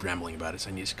 I'm gonna keep rambling about it, so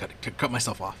I need to cut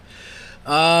myself off.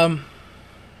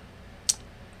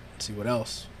 Let's see what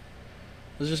else.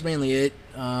 This is just mainly it.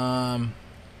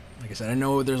 Like I said, I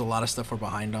know there's a lot of stuff we're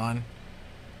behind on,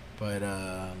 but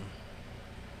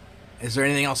is there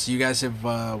anything else you guys have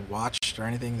watched or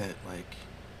anything that like,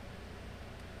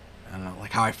 I don't know,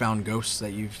 like how I found Ghosts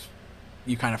that you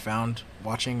kind of found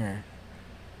watching, or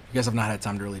you guys have not had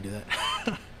time to really do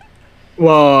that?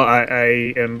 well,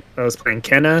 I was playing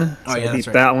Kenna, so Oh, yeah, I beat that's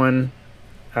right. that one.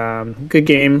 Good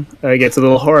game. It gets a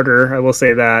little harder, I will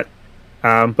say that.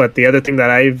 But the other thing that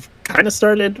I've kind of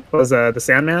started was the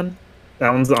Sandman.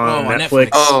 That one's on Netflix.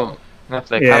 Oh,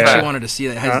 Netflix. Yeah. I Okay. actually wanted to see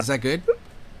that. Is that good?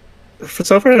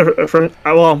 So far,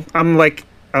 I'm like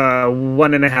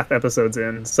 1.5 episodes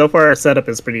in. So far, our setup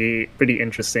is pretty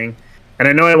interesting. And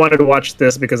I know I wanted to watch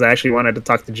this because I actually wanted to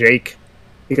talk to Jake,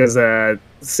 because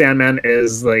Sandman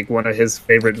is like one of his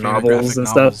favorite novels graphic and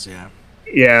novels, stuff. Yeah.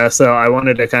 Yeah, so I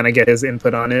wanted to kind of get his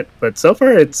input on it. But so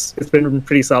far, it's been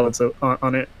pretty solid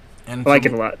on it. And I like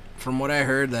it a lot. From what I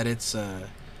heard, that it's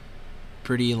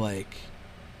pretty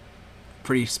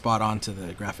spot on to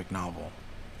the graphic novel.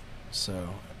 So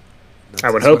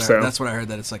I would hope what so. That's what I heard.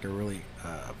 That it's like a really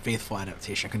faithful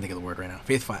adaptation. I couldn't think of the word right now.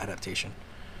 Faithful adaptation.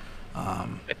 I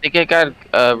think it got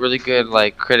a really good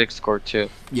like critic score too.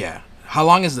 Yeah. How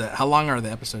long are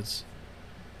the episodes?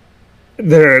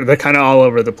 They're kind of all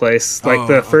over the place. Like Oh,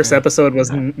 the first okay. episode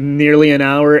was nearly an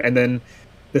hour, and then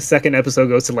the second episode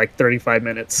goes to like 35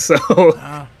 minutes. So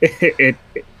Ah.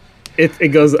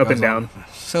 it goes up and down.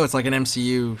 So it's like an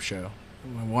MCU show.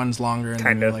 One's longer, and then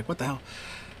Kinda. you're like, what the hell?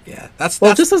 Yeah, that's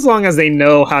Just as long as they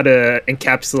know how to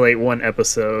encapsulate one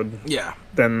episode, yeah.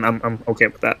 then I'm okay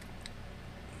with that.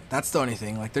 That's the only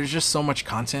thing. Like, there's just so much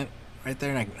content right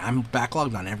there, and I'm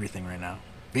backlogged on everything right now.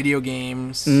 Video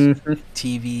games,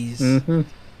 TVs.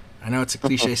 I know it's a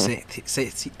cliche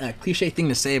cliche thing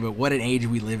to say, but what an age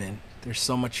we live in. There's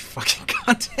so much fucking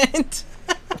content.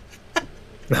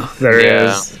 There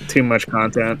Yeah. is too much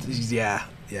content. Yeah,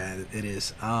 it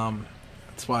is.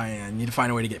 That's why I need to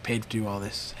find a way to get paid to do all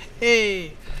this.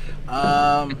 Hey,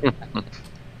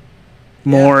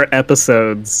 more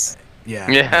episodes. Yeah.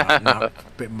 Yeah.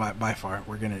 By far,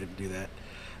 we're gonna do that.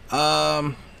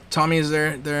 Tommy, is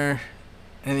there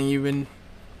anything you've been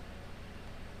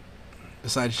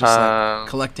besides just like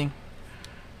collecting?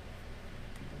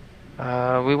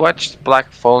 We watched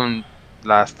Black Phone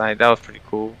last night. That was pretty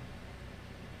cool.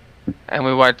 And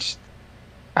we watched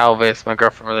Elvis. My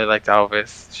girlfriend really liked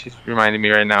Elvis. She's reminding me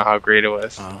right now how great it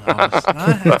was.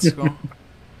 That's cool.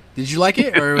 Did you like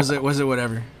it, or was it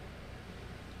whatever?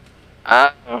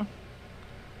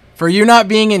 For you not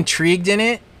being intrigued in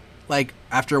it, like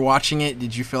after watching it,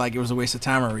 did you feel like it was a waste of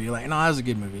time, or were you like, no, that was a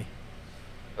good movie?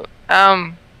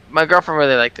 My girlfriend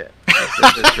really liked it.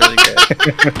 It's really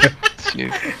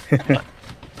good.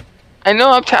 I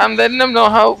know. I'm letting them know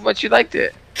how much you liked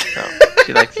it. So,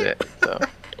 she likes it. So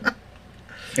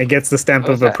It gets the stamp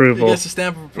of It approval. gets a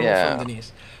stamp of approval Yeah. from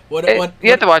Denise. What?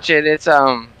 You have to watch it. It's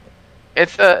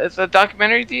a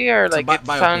documentary, D, or It's a like it's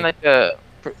biopic. sounding like a.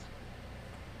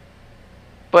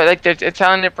 But like it's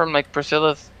telling it from like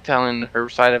Priscilla's telling her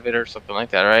side of it or something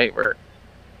like that, right? Where.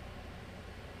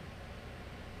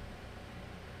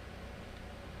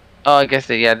 Oh, I guess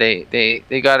they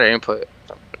got her input,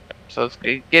 so it's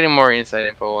getting more inside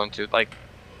info into like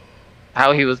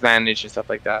how he was managed and stuff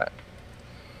like that.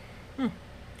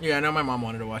 Yeah, I know my mom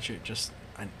wanted to watch it.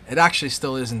 It actually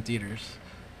still is in theaters.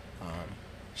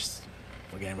 Just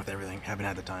again with everything, haven't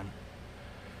had the time.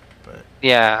 But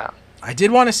Yeah, I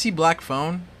did want to see Black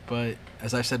Phone, but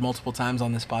as I've said multiple times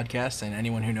on this podcast, and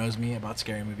anyone who knows me about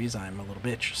scary movies, I'm a little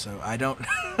bitch. So I don't,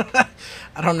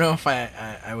 I don't know if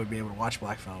I would be able to watch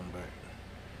Black Phone, but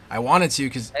I wanted to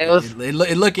because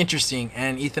it looked interesting,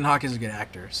 and Ethan Hawke is a good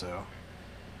actor. So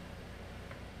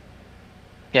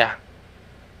yeah.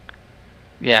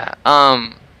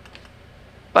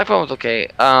 Black Phone was okay.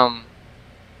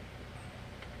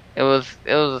 It was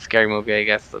a scary movie, I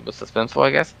guess. It was suspenseful,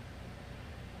 I guess.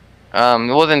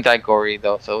 It wasn't that gory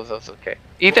though, so it was okay.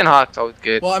 Ethan Hawke's always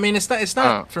good. well, I mean, it's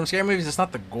not from scary movies. It's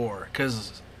not the gore,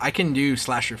 because I can do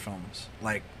slasher films.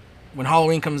 Like when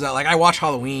Halloween comes out, like I watch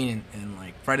Halloween and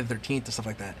like Friday the 13th and stuff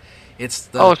like that. It's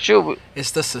the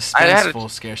it's the suspenseful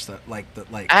scare stuff. I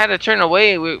had to turn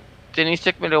away. Denise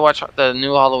took me to watch the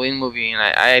new Halloween movie, and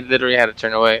I literally had to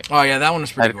turn away. Oh yeah, that one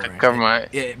was I pretty had to gory. cover my.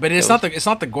 Yeah, but it's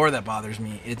not the gore that bothers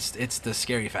me. It's the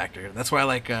scary factor. That's why I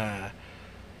like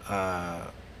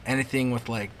anything with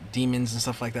like demons and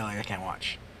stuff like that. Like I can't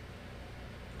watch.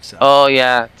 So. Oh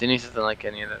yeah, Denise doesn't like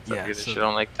any of that stuff Yeah, either. so- She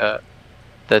don't like the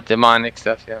demonic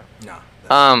stuff. Yeah. No.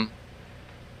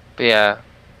 But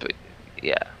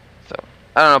yeah. So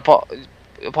I don't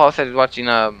know. Paul said he's watching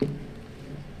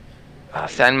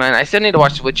Sandman. I still need to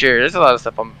watch Witcher. There's a lot of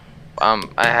stuff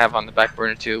I have on the back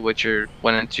burner too. Witcher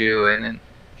 1 and 2, and then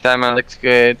Sandman looks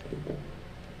good.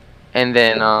 And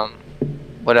then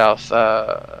what else?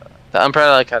 The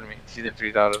Umbrella Academy season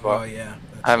 3's out as well. Oh yeah.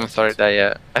 I haven't started that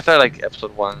yet. I started like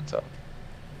episode 1, so.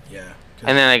 Yeah.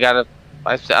 And then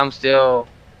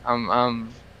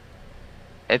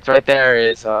it's right there.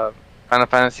 Is Final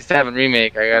Fantasy VII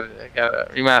remake. I got a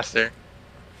remaster.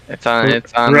 It's on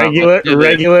regular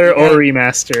or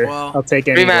remaster. Well, I'll take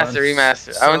any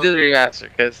remaster. I want to do the remaster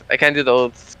because I can't do the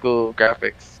old school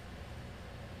graphics.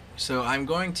 So I'm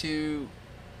going to,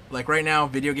 like right now,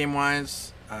 video game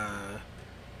wise,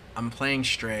 I'm playing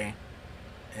Stray,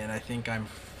 and I think I'm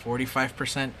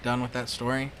 45% done with that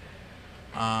story.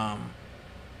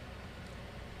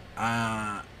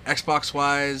 Xbox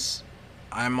wise,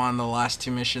 I'm on the last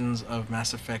 2 missions of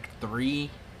Mass Effect 3.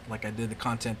 Like I did the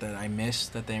content that I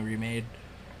missed that they remade.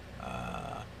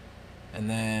 And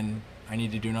then I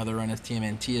need to do another run of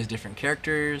TMNT as different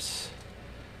characters.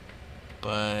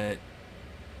 But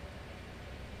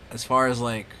as far as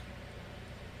like,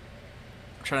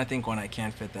 I'm trying to think when I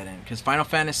can fit that in. Because Final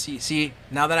Fantasy, see,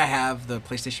 now that I have the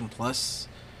PlayStation Plus,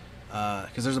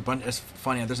 because there's a bunch, it's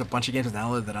funny, there's a bunch of games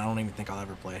downloaded that I don't even think I'll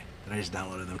ever play. That I just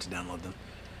downloaded them to download them.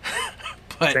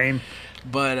 Same.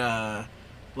 But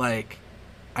like,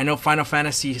 I know Final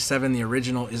Fantasy VII, the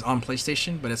original, is on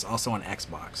PlayStation, but it's also on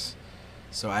Xbox.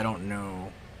 So I don't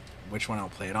know which one I'll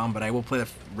play it on, but I will play the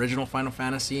original Final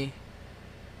Fantasy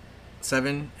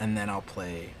VII, and then I'll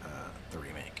play the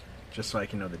remake, just so I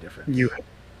can know the difference.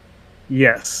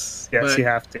 Yes, But you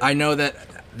have to. I know that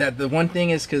the one thing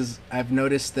is because I've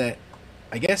noticed that,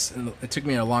 I guess it took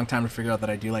me a long time to figure out that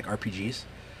I do like RPGs.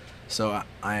 So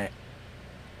I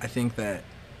think that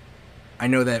I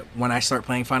know that when I start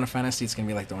playing Final Fantasy, it's gonna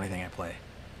be like the only thing I play.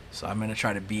 So I'm gonna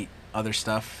try to beat other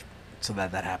stuff so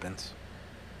that happens.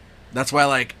 That's why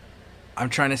like I'm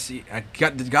trying to see.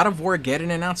 Did God of War get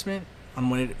an announcement on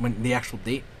when the actual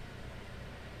date?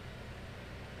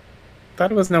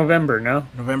 thought it was November. No.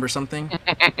 November something.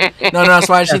 No, that's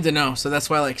why I just need to know. So that's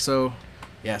why, like, so,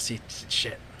 yeah. See,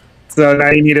 shit. So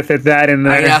now you need to fit that in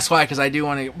there. Yeah, that's why, because I do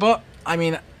want to. But I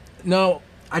mean, no,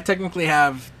 I technically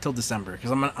have till December,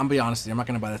 because I'm be honest with you, I'm not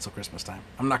gonna buy that till Christmas time.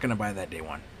 I'm not gonna buy that day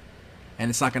one, and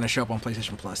it's not gonna show up on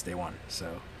PlayStation Plus day one.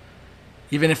 So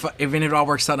even if it all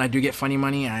works out and I do get funny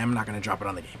money, I am not gonna drop it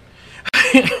on the game.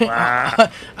 Wow. I'm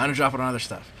gonna drop it on other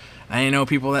stuff. I know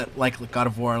people that like God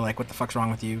of War, like, what the fuck's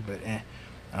wrong with you? But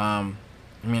I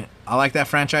mean, I like that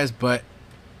franchise, but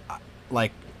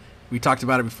like we talked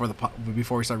about it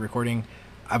before we started recording.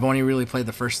 I've only really played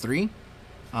the first 3.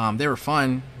 They were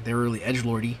fun. They were really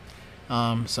edgelordy.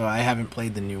 So I haven't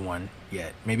played the new one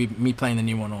yet. Maybe me playing the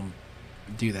new one will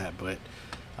do that, but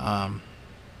I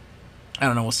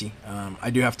don't know. We'll see. I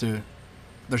do have to.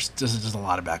 This is just a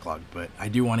lot of backlog, but I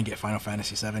do want to get Final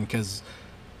Fantasy VII because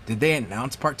did they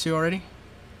announce Part 2 already?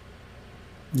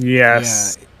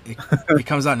 Yes. Yeah, it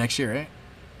comes out next year,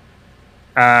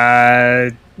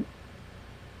 right?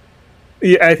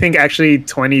 Yeah, I think actually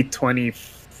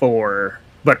 2024,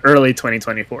 but early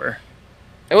 2024.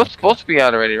 It was supposed to be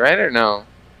out already, right? Or no?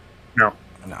 No.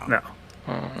 I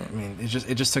mean,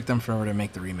 it just took them forever to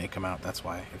make the remake come out. That's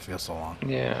why it feels so long.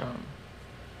 Yeah.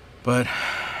 But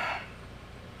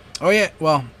I'm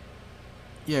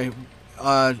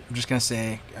just gonna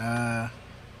say, I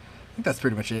think that's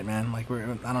pretty much it, man. Like, I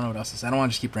don't know what else to say. I don't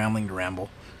want to just keep rambling to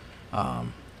ramble.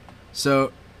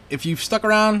 So if you've stuck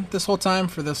around this whole time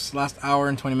for this last hour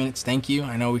and 20 minutes, thank you.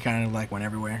 I know we kind of like went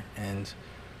everywhere, and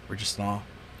we're just all.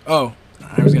 Oh,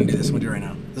 I was gonna do this. I'm gonna do it right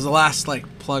now. This is the last like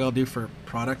plug I'll do for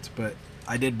product, but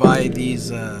I did buy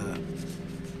these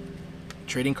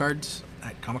trading cards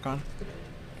at Comic-Con.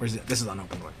 Where's it? This is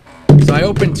unopened one. So I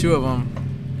opened 2 of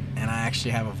them, and I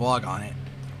actually have a vlog on it.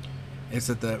 It's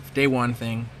at the day 1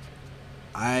 thing.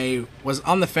 I was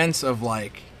on the fence of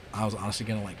like, I was honestly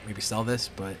gonna like maybe sell this,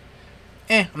 but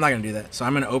I'm not gonna do that. So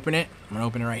I'm gonna open it. I'm gonna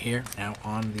open it right here now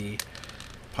on the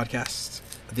podcast.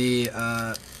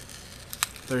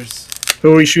 There's.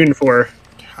 Who are we shooting for?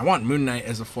 I want Moon Knight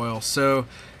as a foil. So,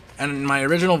 and in my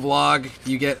original vlog,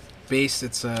 you get base.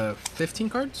 It's 15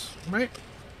 cards, right?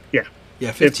 Yeah.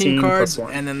 Yeah, 15 cards, plus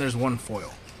 1. and then there's 1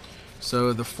 foil.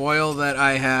 So the foil that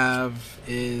I have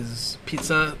is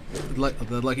Pizza,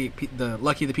 the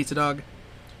Lucky the Pizza Dog,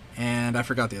 and I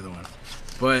forgot the other one,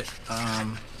 but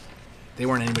they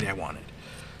weren't anybody I wanted.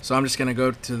 So I'm just gonna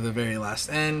go to the very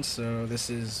last end. So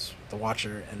this is the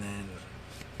Watcher, and then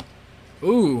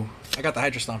ooh, I got the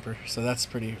Hydra Stomper, so that's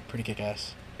pretty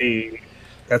kick-ass. Hey,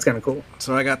 that's kind of cool.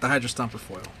 So I got the Hydra Stomper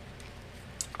foil.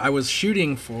 I was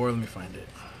shooting for, let me find it,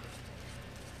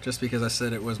 just because I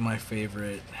said it was my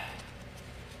favorite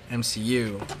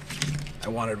MCU, I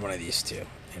wanted one of these 2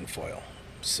 in foil.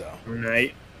 So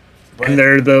Right. but, And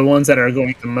they're the ones that are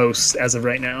going the most as of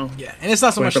right now. yeah, and it's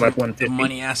not so Going much for, like, the 150.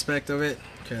 money aspect of it,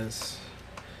 because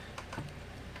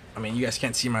I mean, you guys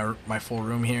can't see my full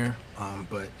room here,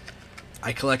 but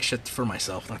I collect shit for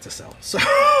myself, not to sell. So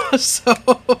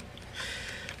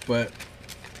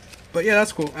but yeah,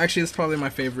 that's cool. Actually, it's probably my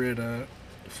favorite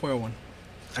foil one.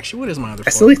 Actually, what is my other foil?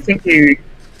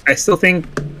 I still think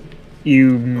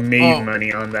you made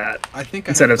money on that. I think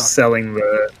instead I of selling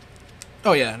the.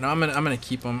 Oh yeah, no, I'm gonna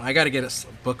keep them. I gotta get a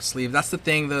book sleeve. That's the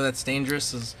thing though that's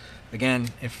dangerous is, again,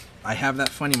 if I have that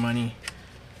funny money,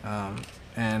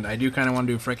 and I do kind of want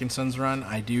to do a Frankenstein's run,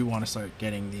 I do want to start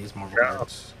getting these Marvel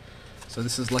cards. So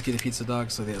this is Lucky the Pizza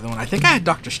Dog. So the other one, I think I had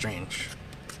Doctor Strange.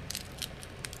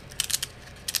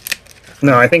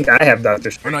 No, I think I have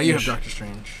Doctor Strange. Oh no, you have Doctor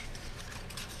Strange.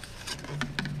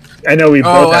 I know we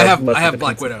both I have. have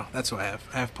Black Widow. That's what I have.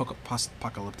 I have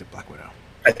Apocalyptic Black Widow.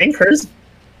 I think hers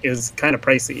is kind of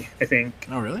pricey. I think.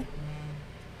 Oh really?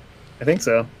 I think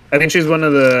so. I think she's one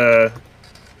of the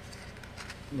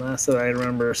last that I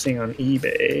remember seeing on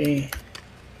eBay.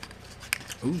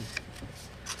 Ooh,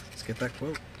 let's get that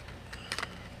quote.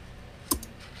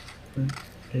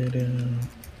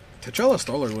 T'Challa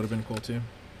Star-Lord would have been cool too.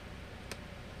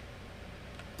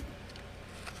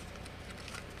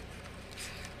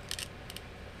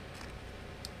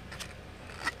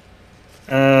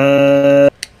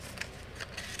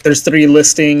 There's 3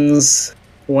 listings.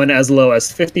 One as low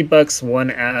as $50, one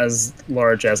as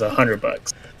large as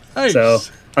 $100. Nice. So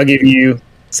I'll give you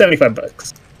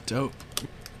 $75. Dope.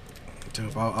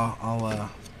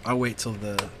 I'll wait till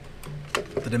the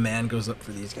demand goes up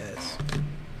for these guys.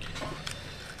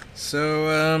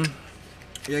 So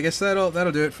yeah, I guess that'll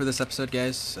do it for this episode,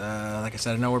 guys. Like I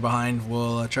said, I know we're behind.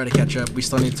 We'll try to catch up. We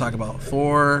still need to talk about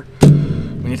Thor. We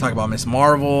need to talk about Miss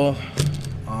Marvel.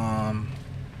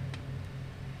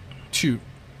 Shoot,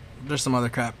 there's some other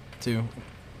crap too.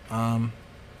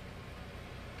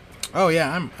 Oh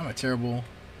yeah, I'm a terrible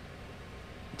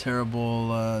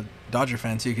Dodger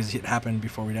fan too, because it happened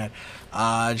before we died.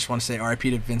 I just want to say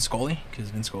R.I.P. to Vince Scully, because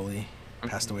Vince Scully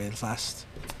passed away this last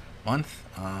month.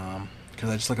 Because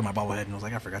I just looked at my bobblehead and was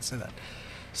like, I forgot to say that.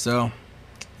 So,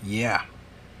 yeah,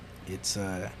 it's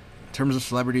in terms of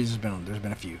celebrities, there's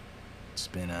been a few. It's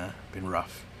been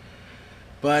rough,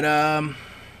 but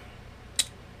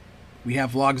we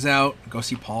have vlogs out. Go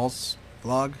see Paul's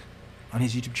vlog on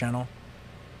his YouTube channel.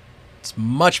 It's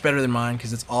much better than mine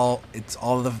because it's all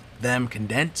of them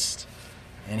condensed,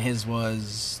 and his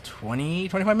was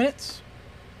 25 minutes.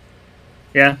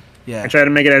 Yeah. Yeah. I try to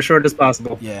make it as short as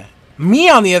possible. Yeah. Me,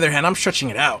 on the other hand, I'm stretching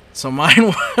it out. So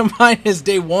mine is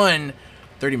day 1,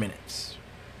 30 minutes.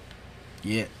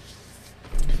 Yeah.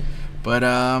 But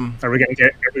Are we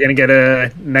gonna get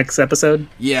a next episode?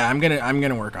 yeah, I'm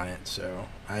gonna work on it. So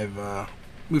I've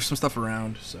moved some stuff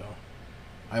around, so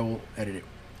I will edit it.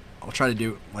 I'll try to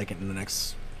do it like in the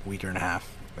next week and a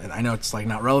half. And I know it's like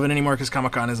not relevant anymore because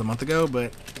Comic-Con is a month ago,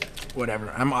 but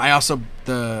whatever. I also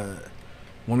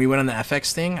when we went on the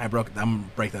FX thing,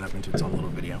 I'm break that up into its own little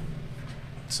video.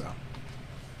 So,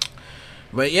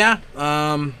 but yeah,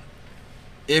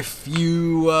 if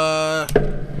you are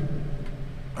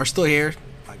still here,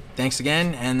 thanks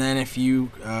again. And then if you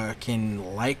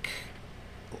can like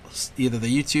either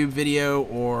the YouTube video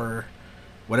or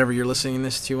whatever you're listening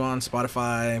this to on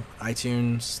Spotify,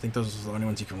 iTunes, I think those are the only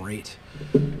ones you can rate.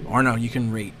 Or no, you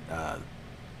can rate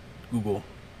Google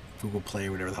Play,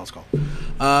 or whatever the hell it's called.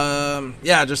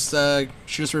 Yeah, just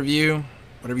shoot us a review,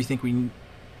 whatever you think we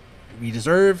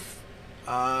deserve.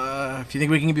 If you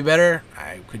think we can be better,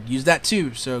 I could use that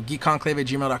too. So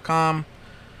geekconclave@gmail.com.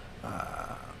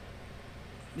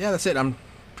 Yeah, that's it. I'm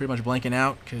pretty much blanking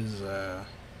out because I'm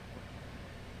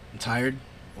tired.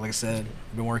 Like I said,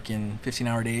 I've been working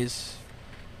 15-hour days.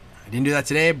 I didn't do that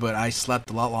today, but I slept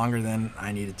a lot longer than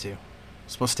I needed to. I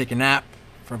was supposed to take a nap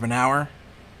for an hour,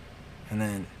 and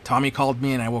then Tommy called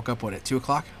me, and I woke up, at 2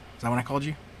 o'clock? Is that when I called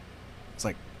you? It's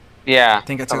like, Yeah. I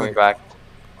think I took coming like back.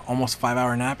 almost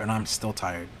 5-hour nap, and I'm still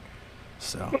tired.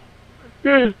 So,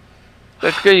 Good.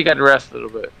 That's good. You got to rest a little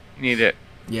bit. You need it.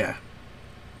 yeah.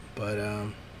 But, yeah,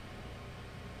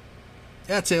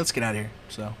 that's it. Let's get out of here.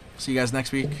 So, see you guys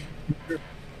next week.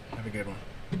 Have a good one.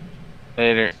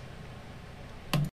 Later.